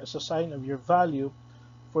respect as a sign of your value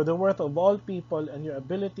for the worth of all people and your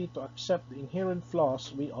ability to accept the inherent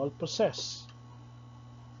flaws we all possess.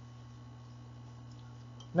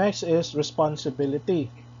 Next is responsibility.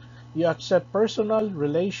 You accept personal,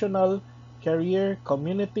 relational, career,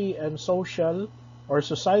 community, and social or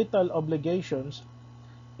societal obligations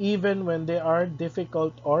even when they are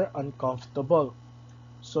difficult or uncomfortable.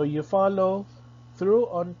 So you follow through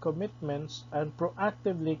on commitments and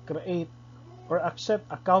proactively create or accept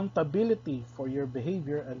accountability for your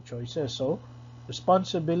behavior and choices. So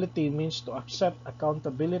responsibility means to accept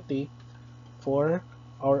accountability for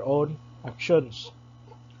our own actions.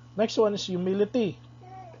 Next one is humility.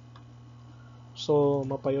 So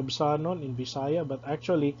mapayobsanon in Bisaya, but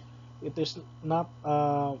actually it is not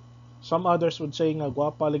some others would say nga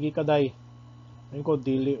gwapa lagi kaday. Ayun ko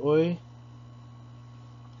dili oy.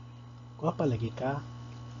 Gwapa lagi ka.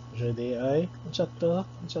 Jede ay unsa to?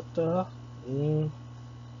 Unsa to?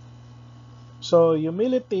 So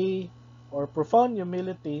humility or profound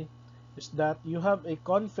humility is that you have a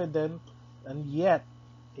confident and yet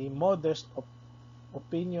a modest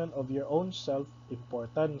opinion of your own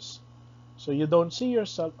self-importance. So you don't see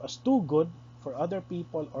yourself as too good for other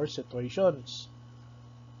people or situations.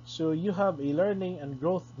 So you have a learning and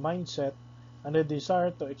growth mindset and a desire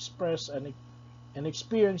to express and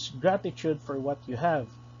experience gratitude for what you have,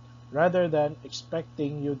 rather than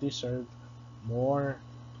expecting you deserve more.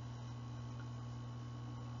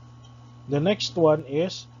 The next one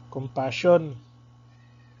is compassion.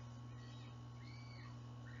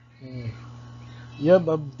 You have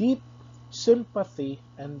a deep sympathy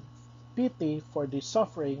and pity for the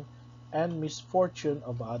suffering and misfortune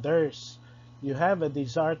of others. You have a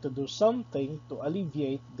desire to do something to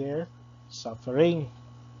alleviate their suffering.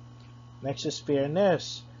 Next is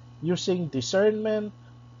fairness. Using discernment,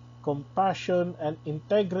 compassion, and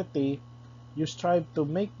integrity, you strive to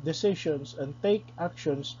make decisions and take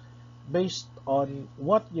actions based on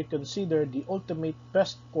what you consider the ultimate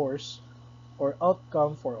best course or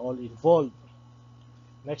outcome for all involved.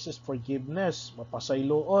 Next is forgiveness,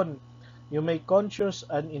 mapasayloon. You make conscious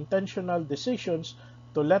and intentional decisions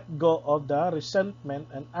to let go of the resentment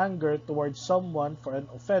and anger towards someone for an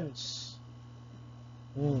offense.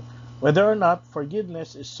 Whether or not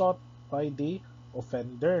forgiveness is sought by the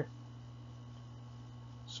offender.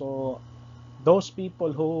 So, Those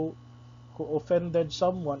people who offended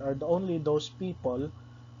someone are the only those people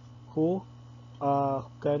who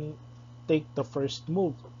can take the first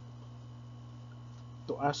move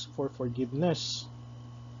to ask for forgiveness.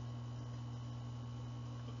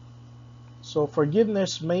 So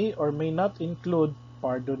forgiveness may or may not include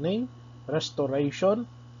pardoning, restoration,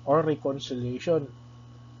 or reconciliation.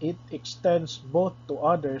 It extends both to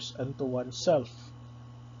others and to oneself.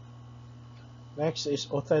 Next is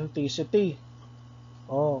authenticity.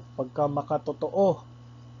 Pagka makatotoo.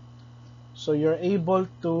 So you're able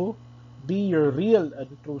to be your real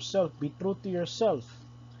and true self. Be true to yourself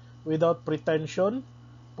without pretension,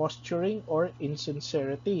 posturing, or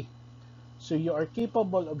insincerity. So you are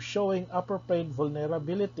capable of showing appropriate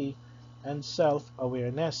vulnerability and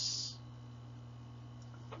self-awareness.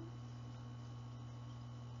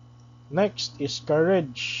 Next is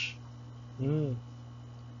courage.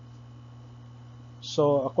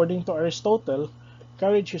 So according to Aristotle,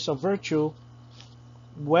 courage is a virtue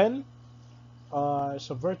when it's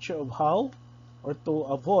a virtue of how or to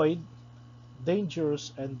avoid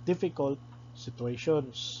dangerous and difficult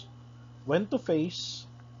situations. When to face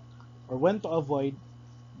or when to avoid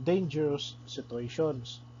dangerous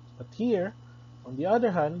situations. But here, on the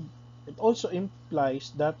other hand, it also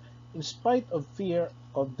implies that in spite of fear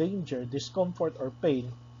of danger, discomfort, or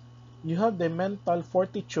pain, you have the mental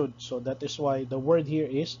fortitude. So that is why the word here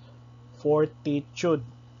is fortitude.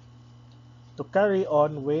 To carry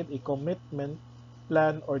on with a commitment,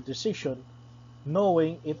 plan, or decision,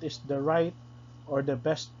 knowing it is the right or the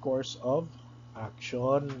best course of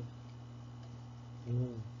action.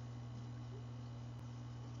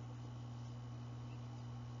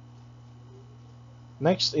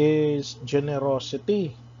 Next is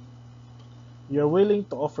generosity. You're willing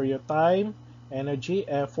to offer your time, energy,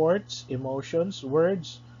 efforts, emotions,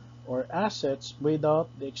 words, or assets without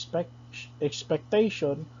the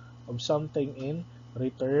expectation of something in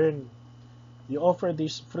return. You offer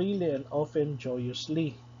this freely and often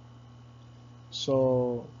joyously.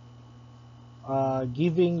 So,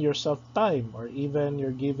 giving yourself time, or even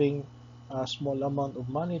you're giving a small amount of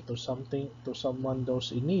money to someone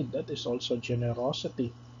those in need, that is also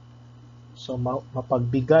generosity. So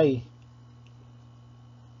mapagbigay.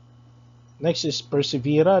 Next is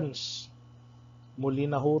perseverance. Muli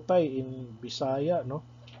na hutay in Bisaya, no?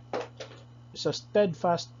 It's a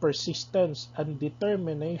steadfast persistence and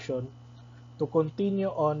determination to continue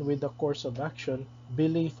on with the course of action,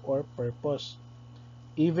 belief, or purpose,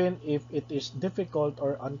 even if it is difficult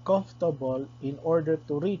or uncomfortable, in order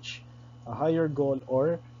to reach a higher goal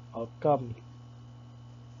or outcome.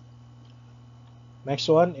 Next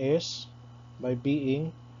one is by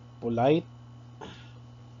being polite.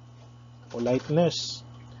 Politeness.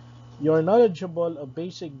 You are knowledgeable of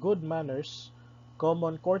basic good manners,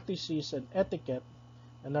 common courtesies, and etiquette,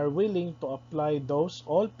 and are willing to apply those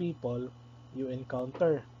all people you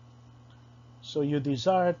encounter. So you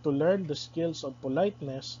desire to learn the skills of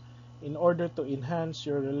politeness in order to enhance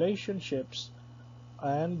your relationships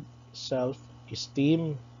and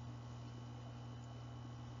self-esteem.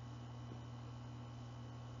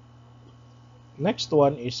 Next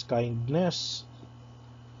one is kindness.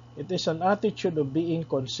 It is an attitude of being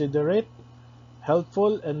considerate,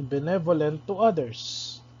 helpful, and benevolent to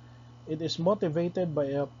others. It is motivated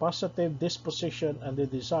by a positive disposition and the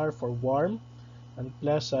desire for warm and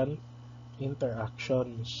pleasant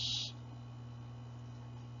interactions.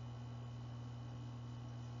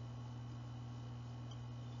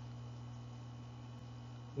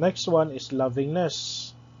 Next one is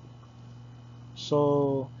lovingness.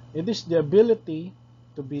 So it is the ability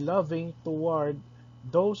to be loving toward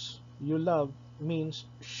those you love, means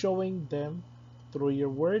showing them through your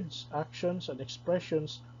words, actions, and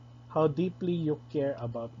expressions how deeply you care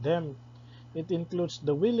about them. It includes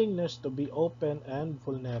the willingness to be open and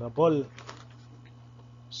vulnerable.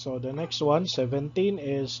 So the next one, 17,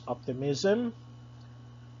 is optimism.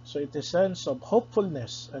 So it is a sense of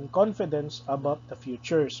hopefulness and confidence about the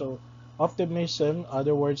future. So optimism,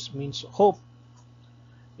 other words, means hope.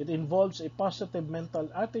 It involves a positive mental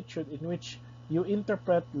attitude in which you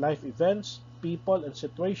interpret life events, people, and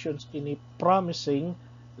situations in a promising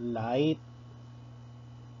light.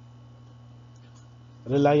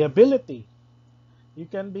 Reliability. You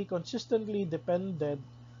can be consistently depended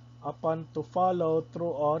upon to follow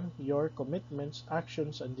through on your commitments,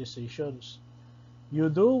 actions, and decisions. You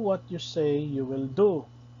do what you say you will do.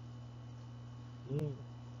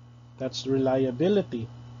 That's reliability.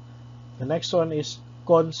 The next one is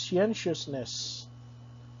conscientiousness.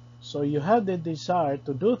 So you have the desire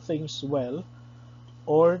to do things well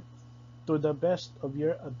or to the best of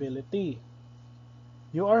your ability.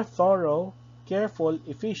 You are thorough careful,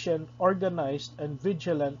 efficient, organized, and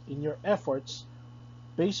vigilant in your efforts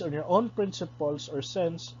based on your own principles or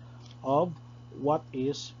sense of what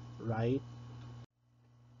is right.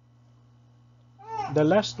 The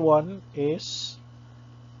last one is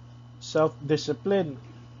self-discipline.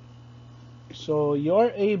 So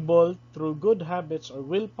you're able, through good habits or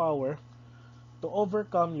willpower, to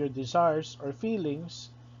overcome your desires or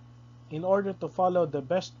feelings in order to follow the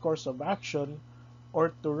best course of action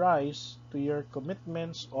or to rise to your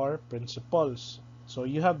commitments or principles. So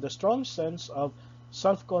you have the strong sense of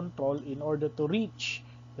self-control in order to reach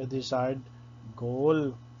the desired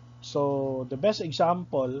goal. So the best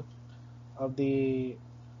example of the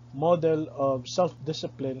model of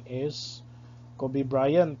self-discipline is Kobe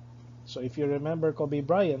Bryant. So if you remember Kobe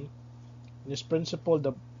Bryant, his principle,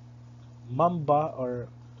 the Mamba or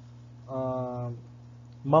uh,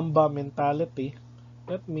 Mamba mentality,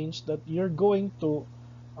 that means that you're going to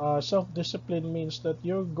self-discipline means that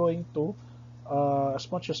you're going to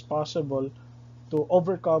as much as possible to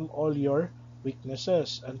overcome all your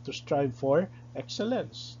weaknesses and to strive for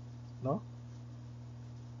excellence, no?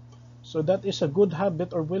 So that is a good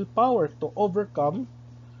habit or willpower to overcome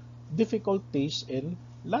difficulties in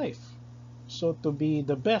life, so to be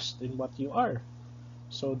the best in what you are.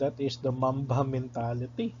 So that is the Mamba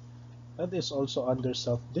mentality. That is also under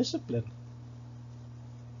self-discipline.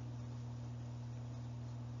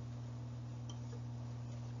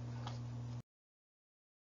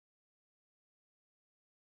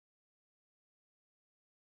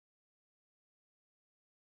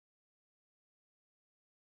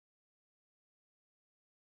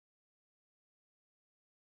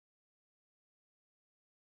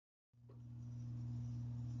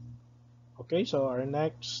 Okay, so our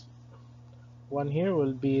next one here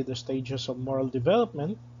will be the stages of moral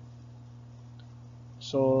development.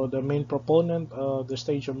 So the main proponent of the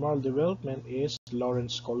stage of moral development is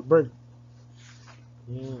Lawrence Kohlberg.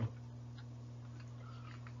 Mm.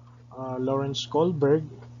 Lawrence Kohlberg,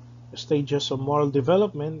 stages of moral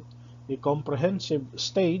development, a comprehensive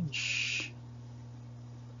stage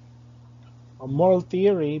of moral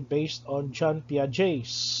theory based on John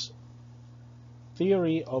Piaget's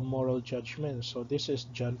theory of moral judgment. So this is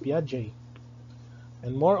John Piaget.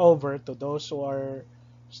 And moreover, to those who are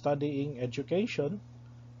studying education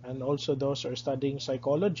and also those who are studying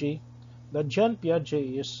psychology, that John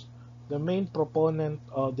Piaget is the main proponent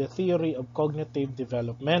of the theory of cognitive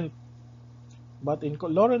development. But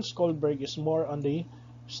Lawrence Kohlberg is more on the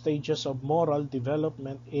stages of moral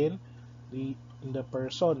development in the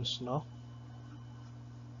persons, no?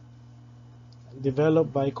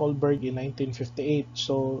 Developed by Kohlberg in 1958.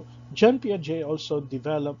 So John Piaget also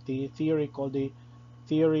developed the theory called the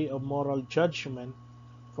theory of moral judgment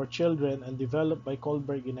for children and developed by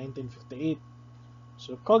Kohlberg in 1958.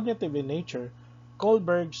 So cognitive in nature,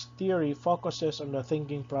 Kohlberg's theory focuses on the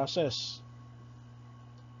thinking process,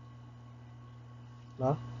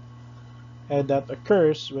 no? And that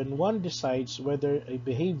occurs when one decides whether a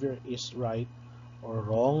behavior is right or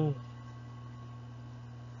wrong.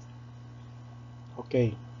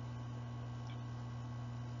 Okay,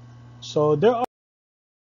 so there are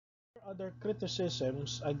other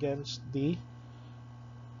criticisms against the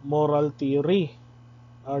moral theory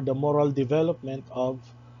or the moral development of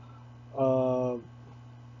uh,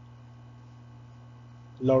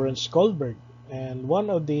 Lawrence Kohlberg. And one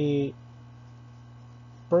of the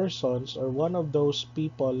persons or one of those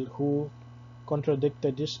people who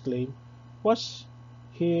contradicted this claim was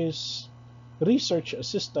his research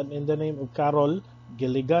assistant in the name of Carol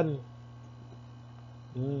Gilligan,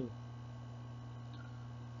 mm,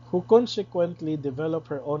 who consequently developed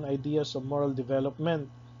her own ideas of moral development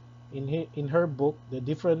in her book, The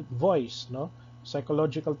Different Voice, no?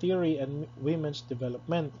 Psychological Theory and Women's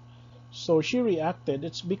Development. So she reacted,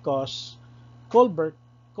 it's because Kohlberg,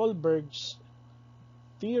 Kohlberg's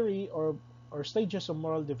theory or stages of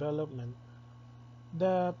moral development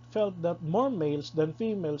that felt that more males than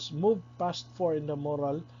females moved past four in the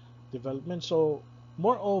moral development. So,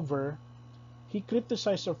 moreover, he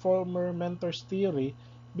criticized her former mentor's theory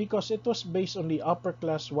because it was based on the upper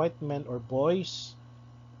class white men or boys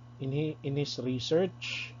in his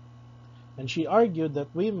research. And she argued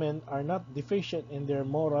that women are not deficient in their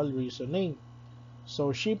moral reasoning.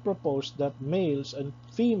 So she proposed that males and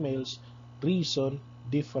females reason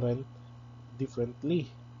differently.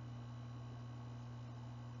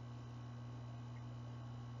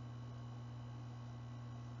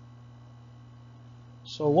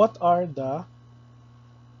 So what are the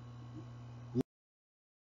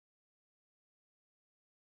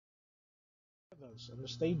levels and the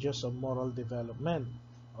stages of moral development?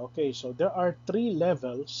 Okay, so there are three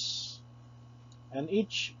levels And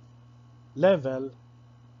each level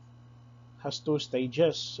has two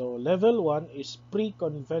stages. So level 1 is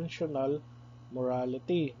pre-conventional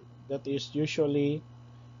morality. That is usually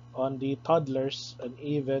on the toddlers and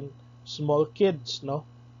even small kids, no?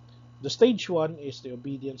 The stage 1 is the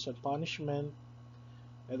obedience and punishment.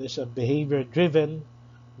 It is a behavior driven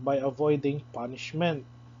by avoiding punishment.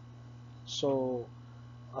 So,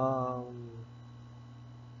 um,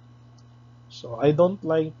 so I don't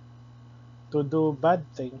like to do bad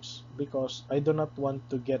things because I do not want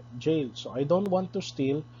to get jailed. So I don't want to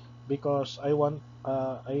steal because I don't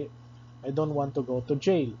want to go to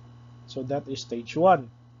jail. So that is stage 1.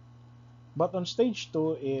 But on stage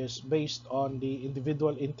 2 is based on the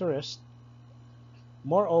individual interest,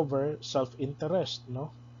 moreover self-interest,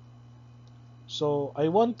 no? So I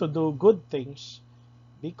want to do good things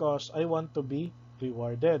because I want to be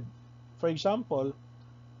rewarded. For example,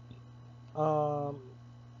 um,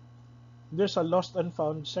 there's a lost and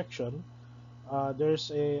found section. There's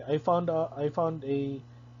a I found a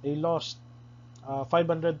lost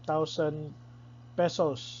 500,000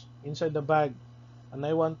 pesos inside the bag, and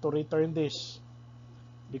I want to return this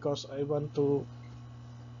because I want to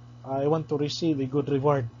receive a good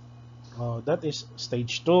reward. That is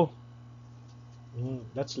stage 2.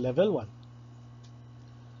 That's level 1.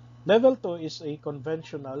 Level 2 is a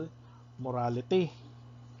conventional morality.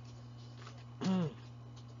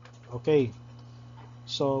 Okay.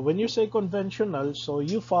 So when you say conventional, so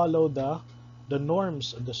you follow the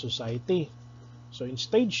norms of the society. So in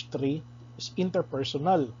stage 3 is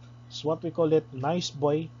interpersonal. It's what we call it nice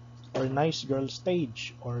boy or nice girl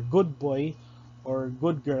stage, or good boy or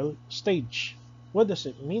good girl stage. What does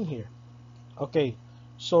it mean here? Okay.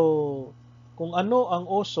 So kung ano ang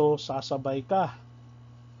uso, sasabay ka.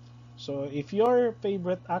 So if your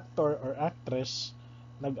favorite actor or actress,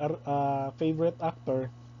 favorite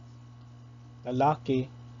actor, lalaki,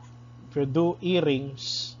 if you do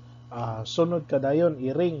earrings, sunod ka dayon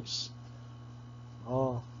earrings.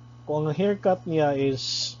 Kung ang haircut niya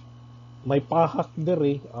is may pahak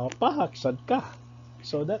diri, pahak sad ka.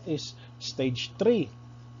 So that is stage 3.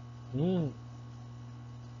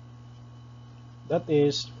 That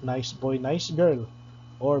is nice boy, nice girl,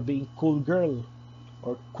 or being cool girl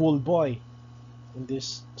or cool boy in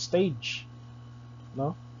this stage,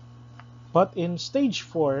 no? But in stage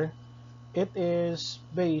 4, it is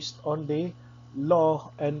based on the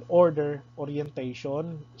law and order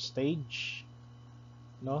orientation stage,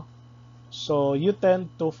 no? So you tend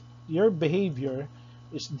to your behavior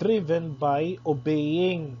is driven by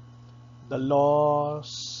obeying the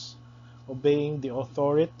laws, obeying the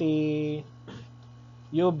authority,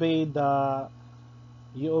 you obey the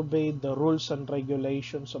rules and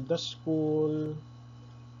regulations of the school.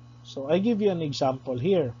 So I give you an example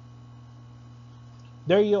here.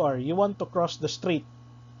 There you are, you want to cross the street.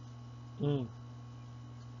 You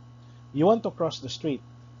want to cross the street,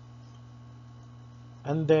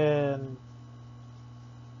 and then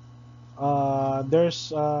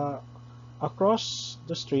there's across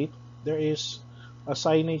the street there is a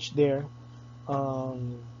signage there,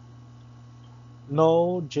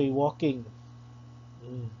 no jaywalking.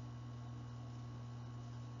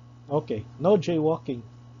 Okay, no jaywalking.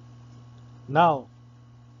 Now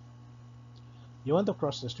you want to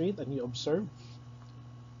cross the street and you observe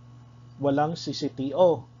walang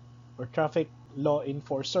CCTO or traffic law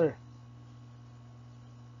enforcer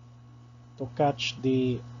to catch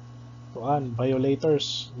the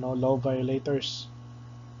violators, no law violators,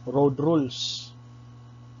 road rules.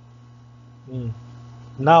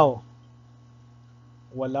 Now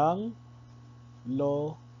walang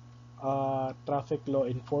traffic law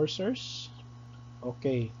enforcers.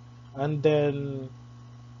 Okay, and then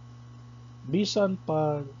bisan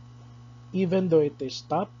pag even though it is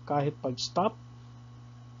stop, kahit pag stop,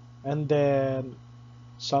 and then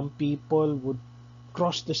some people would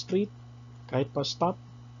cross the street kahit pa stop,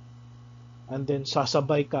 and then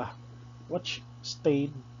sasabay ka. What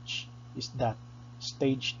stage is that?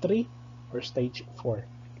 Stage 3 or stage 4?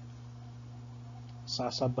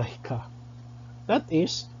 Sasabay ka. That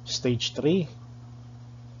is stage 3.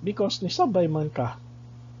 Because nisabay man ka.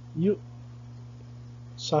 You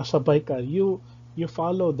sasabay ka. You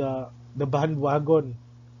follow the bandwagon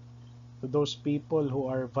to those people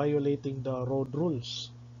who are violating the road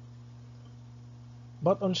rules.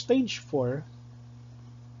 But on stage 4,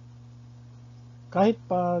 kahit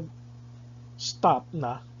pag stop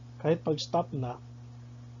na,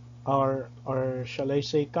 or shall I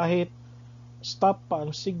say, kahit stop pa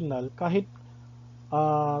ang signal, kahit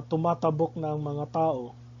tumatabok na ang mga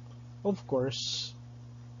tao, of course,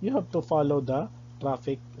 you have to follow the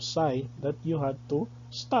traffic sign that you had to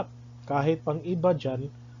stop. Kahit pang iba dyan,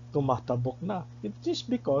 tumatabok na. It is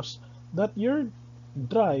because that your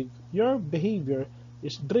drive, your behavior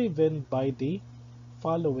is driven by the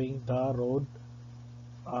following the road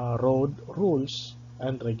rules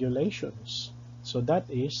and regulations. So that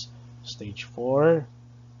is stage 4.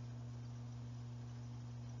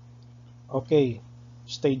 Okay,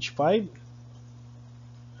 stage 5.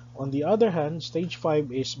 On the other hand, stage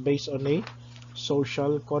 5 is based on a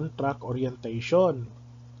social contract orientation.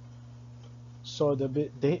 So the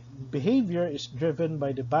behavior is driven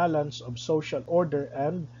by the balance of social order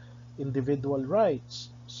and individual rights.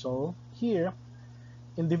 So here,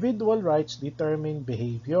 individual rights determine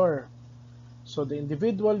behavior. So the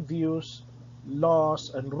individual views,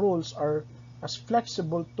 laws, and rules are as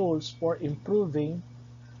flexible tools for improving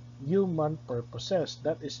human purposes.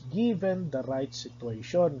 That is given the right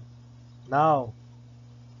situation. Now,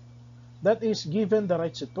 that is given the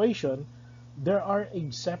right situation, there are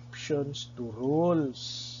exceptions to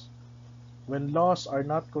rules. When laws are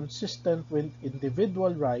not consistent with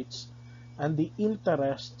individual rights and the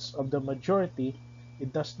interests of the majority,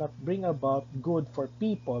 it does not bring about good for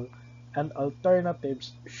people, and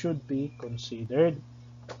alternatives should be considered.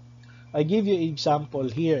 I give you an example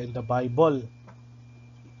here in the Bible.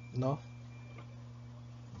 No?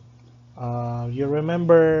 You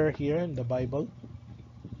remember here in the Bible,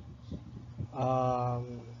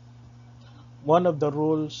 um, one of the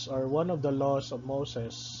rules or one of the laws of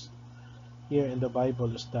Moses here in the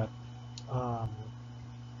Bible is that um,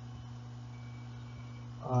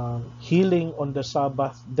 healing on the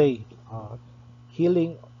Sabbath day,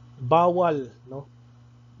 healing bawal, no,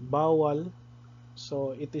 bawal.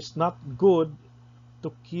 So it is not good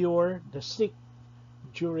to cure the sick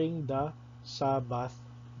during the Sabbath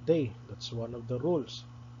day. That's one of the rules.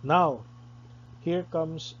 Now, here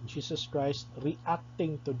comes Jesus Christ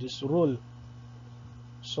reacting to this rule.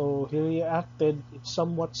 So he reacted, it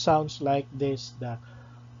somewhat sounds like this, that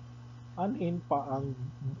anin pa ang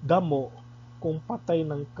damo kung patay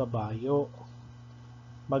ng kabayo?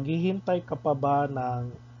 Maghihintay ka pa ba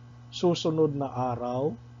ng susunod na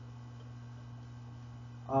araw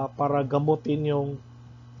para gamutin yung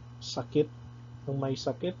sakit ng may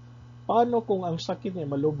sakit? Paano kung ang sakit niya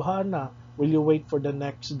malubha na? Will you wait for the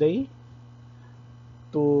next day?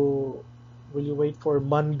 Will you wait for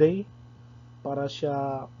Monday para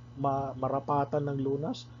siya marapatan ng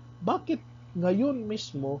lunas? Bakit ngayon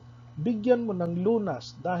mismo bigyan mo ng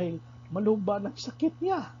lunas dahil malubha ng sakit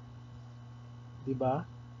niya? Diba?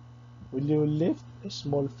 Will you lift a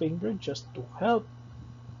small finger just to help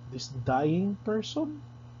this dying person?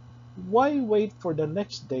 Why wait for the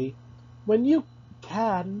next day when you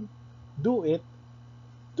can do it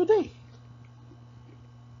today?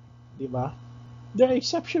 Diba? There are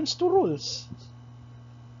exceptions to rules.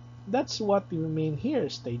 That's what we mean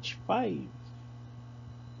here, stage 5.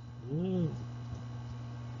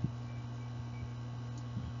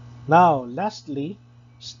 Now, lastly,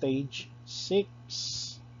 stage 6.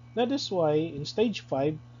 That is why in stage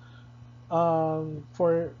 5,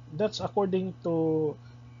 that's according to,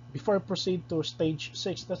 before I proceed to stage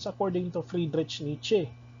 6, that's according to Friedrich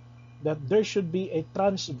Nietzsche, that there should be a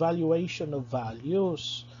transvaluation of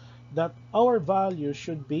values, that our values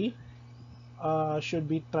should be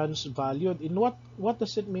transvalued. In what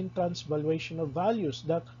does it mean, transvaluation of values?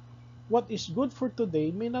 That what is good for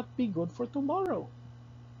today may not be good for tomorrow.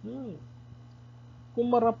 Kung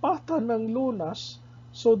marapatan ng lunas,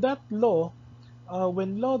 so that law,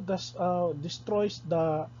 when law destroys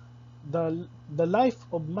the life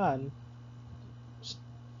of man,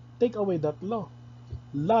 take away that law.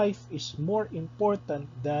 Life is more important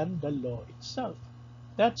than the law itself.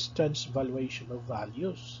 That's transvaluation of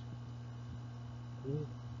values.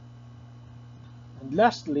 And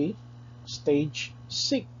lastly, stage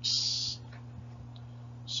 6.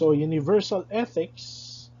 So universal ethics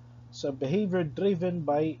sa behavior driven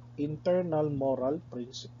by internal moral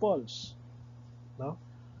principles. No?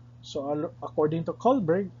 So according to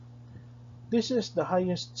Kohlberg, this is the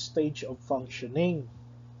highest stage of functioning.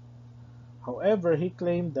 However, he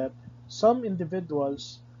claimed that some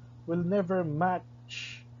individuals will never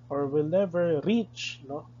match or will never reach,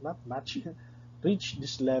 no, not match, reach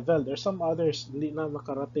this level. There's some others hindi na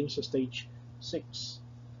nakarating sa stage 6.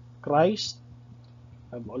 Christ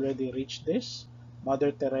have already reached this.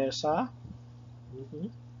 Mother Teresa,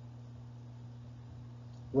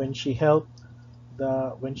 when she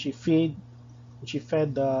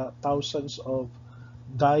fed the thousands of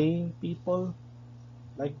dying people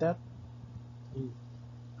like that.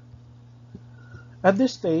 At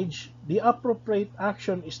this stage, the appropriate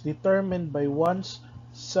action is determined by one's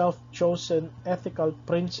self-chosen ethical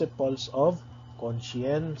principles of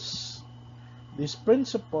conscience. These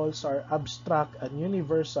principles are abstract and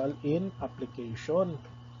universal in application.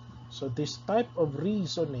 So this type of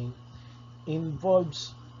reasoning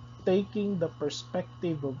involves taking the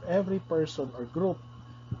perspective of every person or group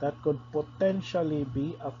that could potentially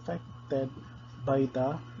be affected by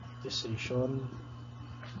the decision.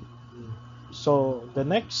 So the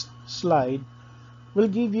next slide will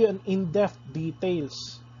give you an in-depth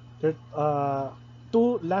details. The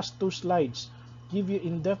last two slides give you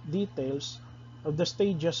in-depth details of the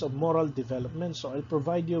stages of moral development. So I'll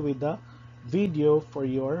provide you with a video for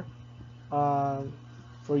your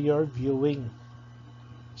viewing.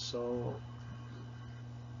 So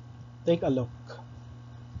take a look.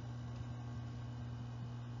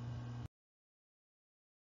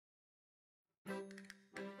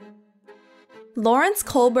 Lawrence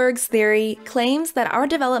Kohlberg's theory claims that our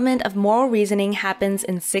development of moral reasoning happens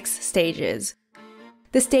in 6 stages.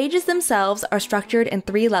 The stages themselves are structured in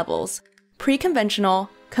 3 levels: pre-conventional,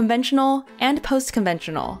 conventional, and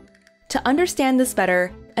post-conventional. To understand this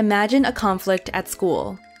better, imagine a conflict at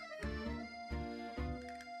school.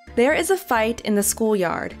 There is a fight in the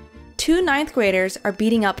schoolyard. 2 ninth graders are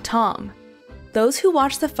beating up Tom. Those who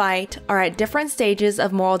watch the fight are at different stages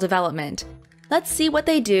of moral development. Let's see what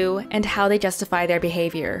they do and how they justify their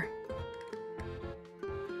behavior.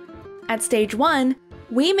 At stage 1,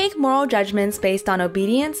 we make moral judgments based on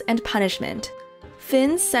obedience and punishment.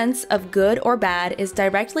 Finn's sense of good or bad is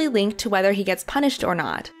directly linked to whether he gets punished or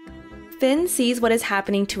not. Finn sees what is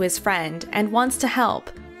happening to his friend and wants to help,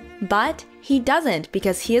 but he doesn't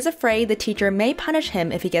because he is afraid the teacher may punish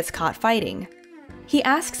him if he gets caught fighting. He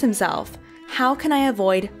asks himself, how can I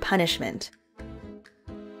avoid punishment?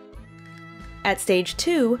 At stage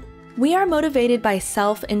 2, we are motivated by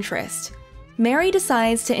self-interest. Mary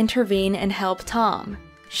decides to intervene and help Tom.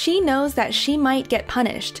 She knows that she might get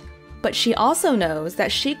punished, but she also knows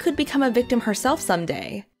that she could become a victim herself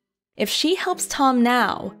someday. If she helps Tom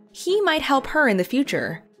now, he might help her in the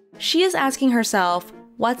future. She is asking herself,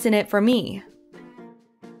 what's in it for me?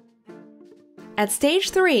 At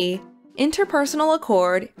stage 3, interpersonal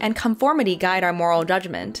accord and conformity guide our moral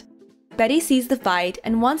judgment. Betty sees the fight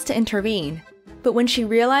and wants to intervene, but when she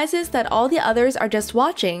realizes that all the others are just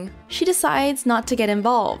watching, she decides not to get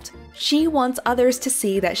involved. She wants others to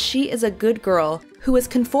see that she is a good girl who is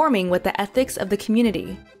conforming with the ethics of the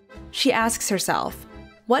community. She asks herself,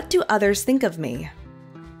 what do others think of me?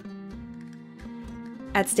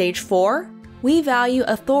 At stage 4, we value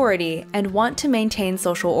authority and want to maintain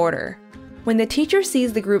social order. When the teacher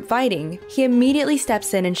sees the group fighting, he immediately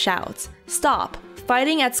steps in and shouts, "Stop!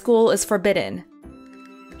 Fighting at school is forbidden."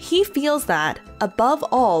 He feels that, above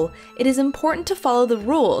all, it is important to follow the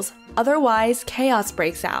rules, otherwise chaos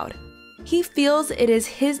breaks out. He feels it is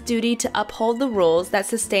his duty to uphold the rules that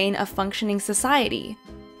sustain a functioning society.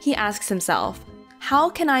 He asks himself, how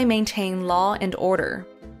can I maintain law and order?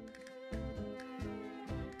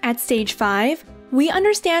 At stage 5, we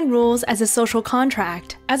understand rules as a social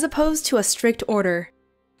contract, as opposed to a strict order.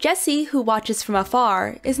 Jessie, who watches from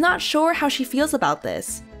afar, is not sure how she feels about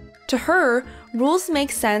this. To her, rules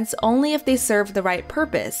make sense only if they serve the right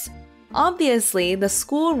purpose. Obviously, the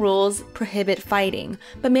school rules prohibit fighting,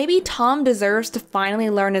 but maybe Tom deserves to finally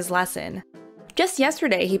learn his lesson. Just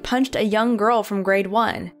yesterday, he punched a young girl from grade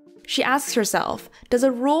 1. She asks herself, does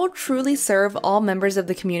a rule truly serve all members of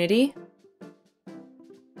the community?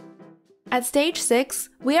 At stage 6,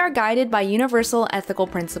 we are guided by universal ethical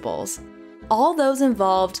principles. All those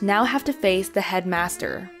involved now have to face the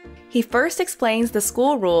headmaster. He first explains the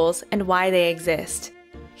school rules and why they exist.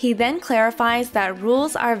 He then clarifies that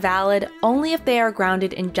rules are valid only if they are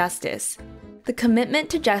grounded in justice. The commitment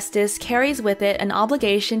to justice carries with it an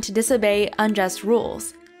obligation to disobey unjust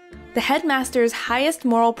rules. The headmaster's highest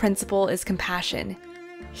moral principle is compassion.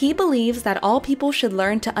 He believes that all people should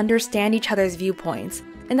learn to understand each other's viewpoints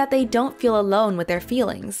and that they don't feel alone with their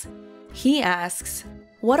feelings. He asks,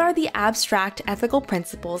 what are the abstract ethical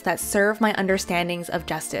principles that serve my understandings of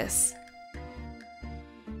justice?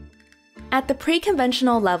 At the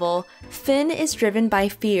pre-conventional level, Finn is driven by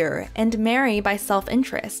fear and Mary by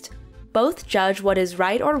self-interest. Both judge what is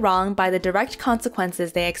right or wrong by the direct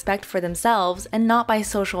consequences they expect for themselves and not by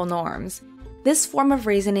social norms. This form of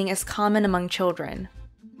reasoning is common among children.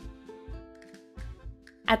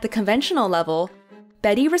 At the conventional level,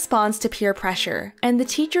 Betty responds to peer pressure, and the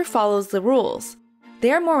teacher follows the rules.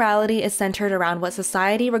 Their morality is centered around what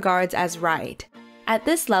society regards as right. At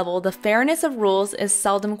this level, the fairness of rules is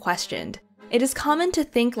seldom questioned. It is common to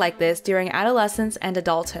think like this during adolescence and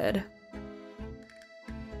adulthood.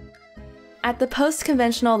 At the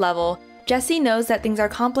post-conventional level, Jesse knows that things are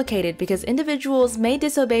complicated because individuals may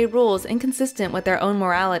disobey rules inconsistent with their own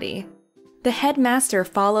morality. The headmaster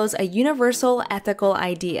follows a universal ethical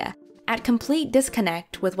idea, at complete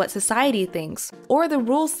disconnect with what society thinks or the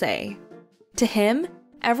rules say. To him,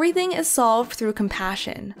 everything is solved through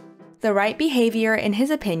compassion. The right behavior, in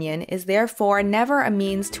his opinion, is therefore never a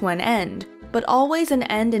means to an end, but always an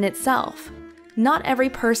end in itself. Not every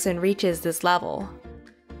person reaches this level.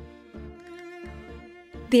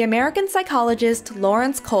 The American psychologist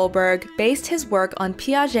Lawrence Kohlberg based his work on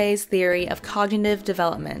Piaget's theory of cognitive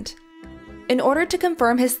development. In order to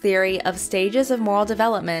confirm his theory of stages of moral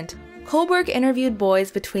development, Kohlberg interviewed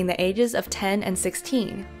boys between the ages of 10 and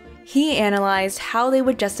 16. He analyzed how they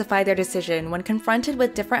would justify their decision when confronted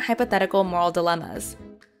with different hypothetical moral dilemmas.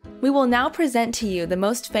 We will now present to you the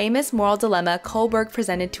most famous moral dilemma Kohlberg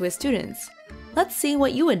presented to his students. Let's see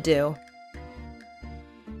what you would do.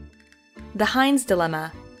 The Heinz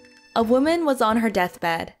Dilemma. A woman was on her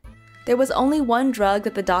deathbed. There was only one drug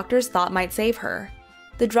that the doctors thought might save her.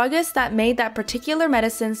 The druggist that made that particular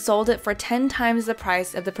medicine sold it for 10 times the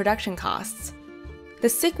price of the production costs. The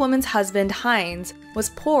sick woman's husband, Heinz,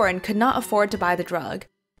 was poor and could not afford to buy the drug,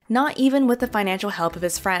 not even with the financial help of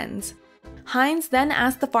his friends. Heinz then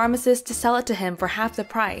asked the pharmacist to sell it to him for half the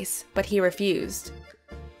price, but he refused.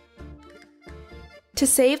 To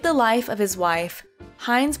save the life of his wife,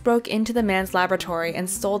 Heinz broke into the man's laboratory and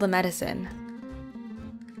stole the medicine.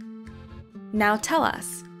 Now tell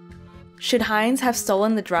us, should Heinz have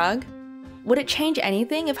stolen the drug? Would it change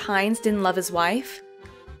anything if Heinz didn't love his wife?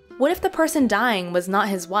 What if the person dying was not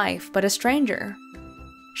his wife, but a stranger?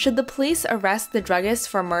 Should the police arrest the druggist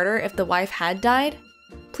for murder if the wife had died?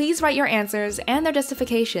 Please write your answers and their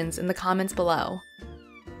justifications in the comments below.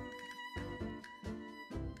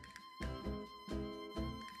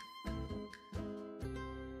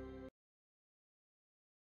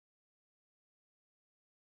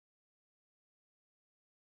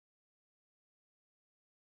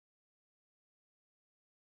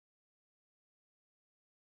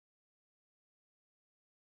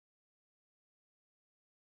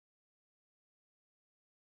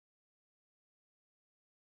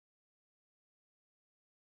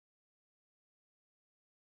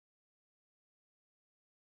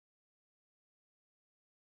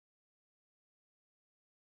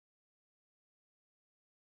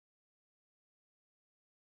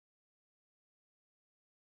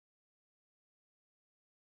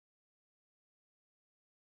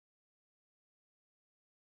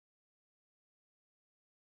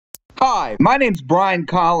 Hi, my name's Brian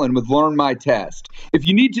Collin with Learn My Test. If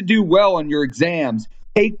you need to do well on your exams,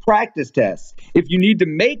 take practice tests. If you need to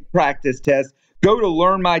make practice tests, go to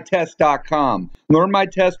learnmytest.com. Learn My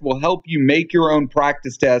Test will help you make your own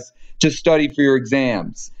practice tests to study for your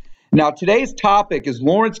exams. Now, today's topic is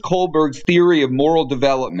Lawrence Kohlberg's theory of moral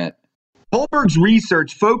development. Kohlberg's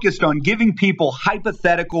research focused on giving people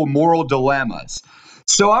hypothetical moral dilemmas.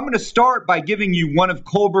 So I'm going to start by giving you one of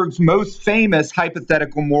Kohlberg's most famous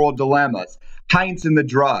hypothetical moral dilemmas, Heinz and the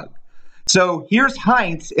drug. So here's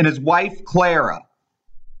Heinz and his wife, Clara.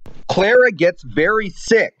 Clara gets very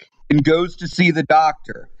sick and goes to see the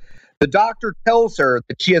doctor. The doctor tells her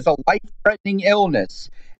that she has a life-threatening illness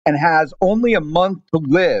and has only a month to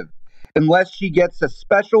live unless she gets a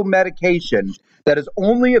special medication that is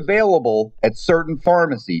only available at certain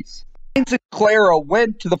pharmacies. Heinz and Clara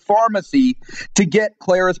went to the pharmacy to get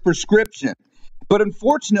Clara's prescription, but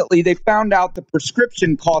unfortunately they found out the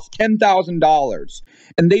prescription cost $10,000,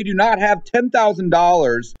 and they do not have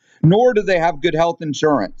 $10,000, nor do they have good health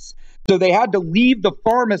insurance. So they had to leave the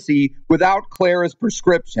pharmacy without Clara's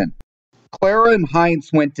prescription. Clara and Heinz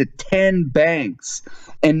went to 10 banks,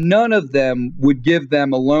 and none of them would give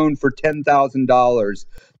them a loan for $10,000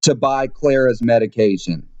 to buy Clara's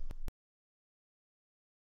medication.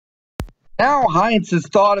 Now Heinz has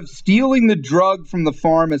thought of stealing the drug from the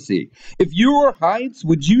pharmacy. If you were Heinz,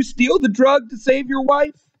 would you steal the drug to save your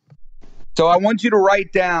wife? So I want you to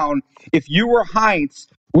write down, if you were Heinz,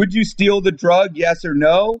 would you steal the drug, yes or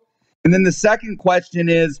no? And then the second question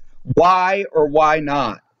is, why or why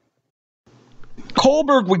not?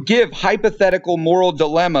 Kohlberg would give hypothetical moral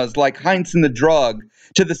dilemmas like Heinz and the drug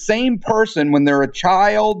to the same person when they're a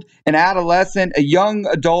child, an adolescent, a young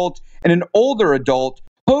adult, and an older adult,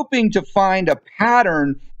 hoping to find a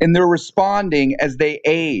pattern in their responding as they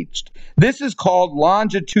aged. This is called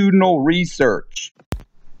longitudinal research.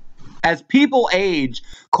 As people age,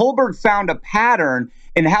 Kohlberg found a pattern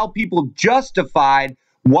in how people justified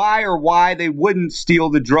why they wouldn't steal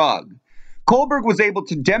the drug. Kohlberg was able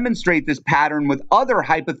to demonstrate this pattern with other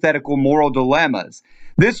hypothetical moral dilemmas.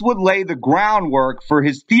 This would lay the groundwork for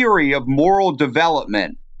his theory of moral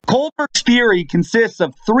development. Kohlberg's theory consists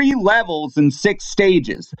of 3 levels and 6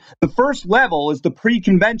 stages. The first level is the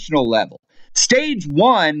pre-conventional level. Stage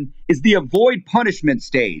 1 is the avoid punishment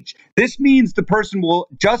stage. This means the person will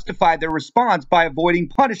justify their response by avoiding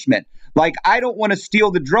punishment. Like, I don't want to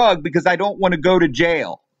steal the drug because I don't want to go to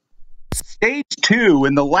jail. Stage 2,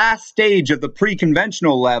 and the last stage of the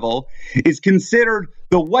pre-conventional level, is considered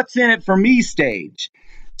the what's in it for me stage.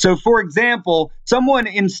 So, for example, someone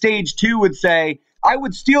in stage 2 would say, I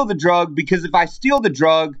would steal the drug because if I steal the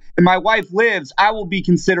drug and my wife lives, I will be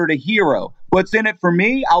considered a hero. What's in it for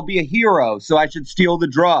me? I'll be a hero, so I should steal the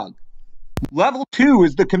drug. Level 2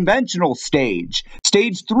 is the conventional stage.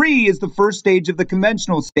 Stage 3 is the first stage of the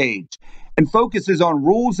conventional stage and focuses on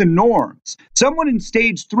rules and norms. Someone in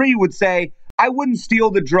stage 3 would say, I wouldn't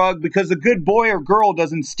steal the drug because a good boy or girl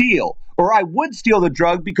doesn't steal. Or I would steal the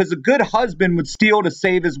drug because a good husband would steal to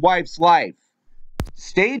save his wife's life.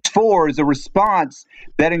 Stage 4 is a response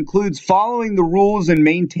that includes following the rules and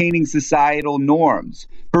maintaining societal norms.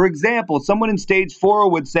 For example, someone in stage 4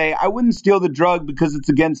 would say, I wouldn't steal the drug because it's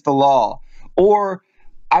against the law. Or,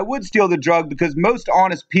 I would steal the drug because most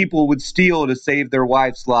honest people would steal to save their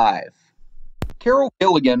wife's life. Carol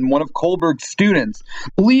Gilligan, one of Kohlberg's students,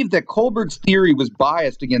 believed that Kohlberg's theory was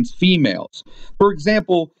biased against females. For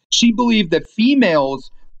example, she believed that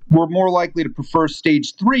females were more likely to prefer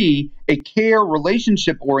stage 3, a care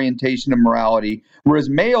relationship orientation of morality, whereas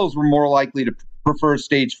males were more likely to prefer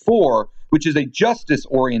stage 4, which is a justice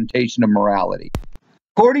orientation of morality.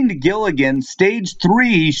 According to Gilligan, stage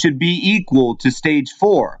 3 should be equal to stage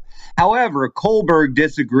 4. However, Kohlberg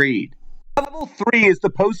disagreed. Level 3 is the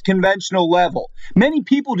post-conventional level. Many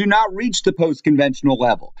people do not reach the post-conventional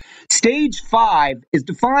level. Stage 5 is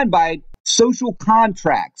defined by social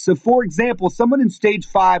contracts. So, for example, someone in stage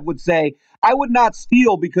 5 would say, I would not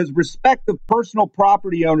steal because respect of personal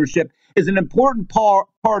property ownership is an important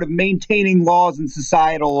part of maintaining laws and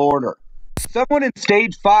societal order. Someone in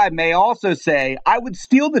stage 5 may also say, I would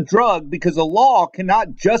steal the drug because a law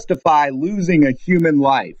cannot justify losing a human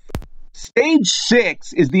life. Stage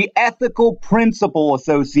 6 is the ethical principle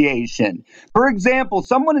association. For example,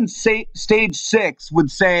 someone in stage 6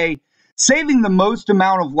 would say, saving the most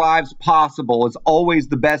amount of lives possible is always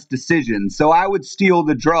the best decision, so I would steal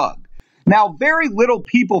the drug. Now, very little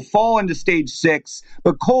people fall into stage 6,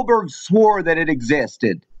 but Kohlberg swore that it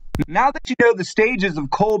existed. Now that you know the stages of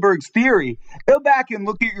Kohlberg's theory, go back and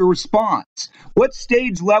look at your response. What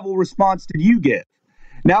stage level response did you give?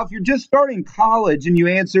 Now, if you're just starting college and you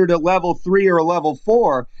answered a level 3 or a level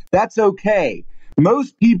 4, that's okay.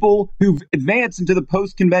 Most people who've advanced into the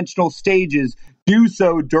post-conventional stages do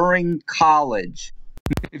so during college.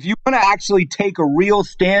 If you want to actually take a real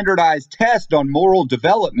standardized test on moral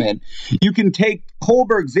development, you can take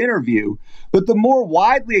Kohlberg's interview, but the more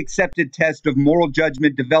widely accepted test of moral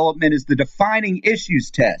judgment development is the defining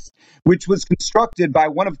issues test, which was constructed by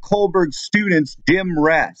one of Kohlberg's students, Jim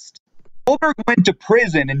Rest. Kohlberg went to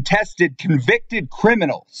prison and tested convicted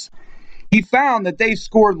criminals. He found that they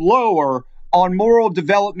scored lower on moral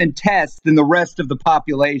development tests than the rest of the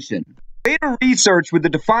population. Later research with the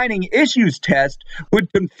defining issues test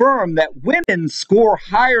would confirm that women score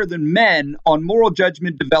higher than men on moral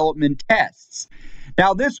judgment development tests.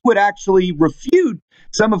 Now, this would actually refute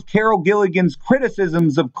some of Carol Gilligan's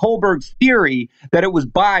criticisms of Kohlberg's theory that it was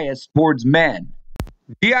biased towards men.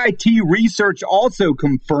 DIT research also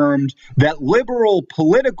confirmed that liberal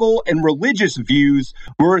political and religious views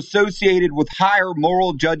were associated with higher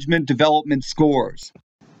moral judgment development scores.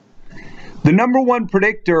 The number one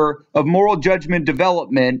predictor of moral judgment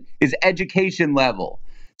development is education level.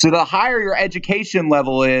 So the higher your education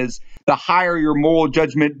level is, the higher your moral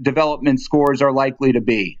judgment development scores are likely to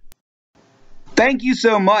be. Thank you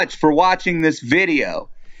so much for watching this video.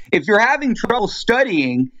 If you're having trouble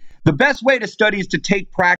studying, the best way to study is to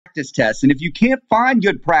take practice tests. And if you can't find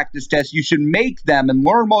good practice tests, you should make them and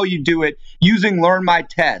learn while you do it using Learn My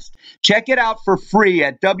Test. Check it out for free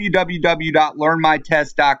at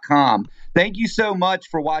www.learnmytest.com. Thank you so much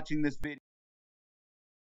for watching this video.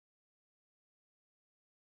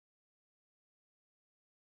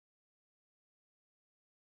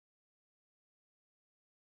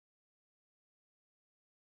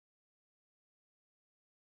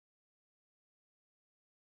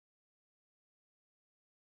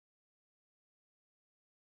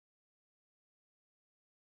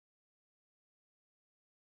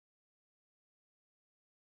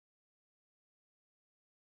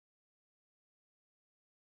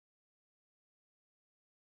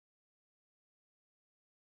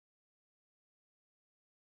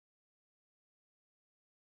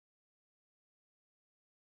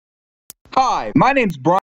 Hi, my name's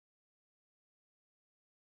Brian.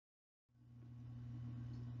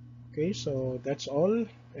 Okay, so that's all,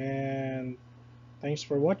 and thanks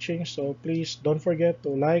for watching. So please don't forget to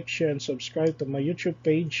like, share, and subscribe to my YouTube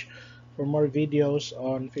page for more videos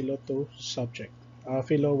on Philo 2 subject,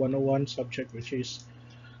 Philo 101 subject, which is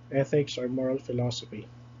ethics or moral philosophy.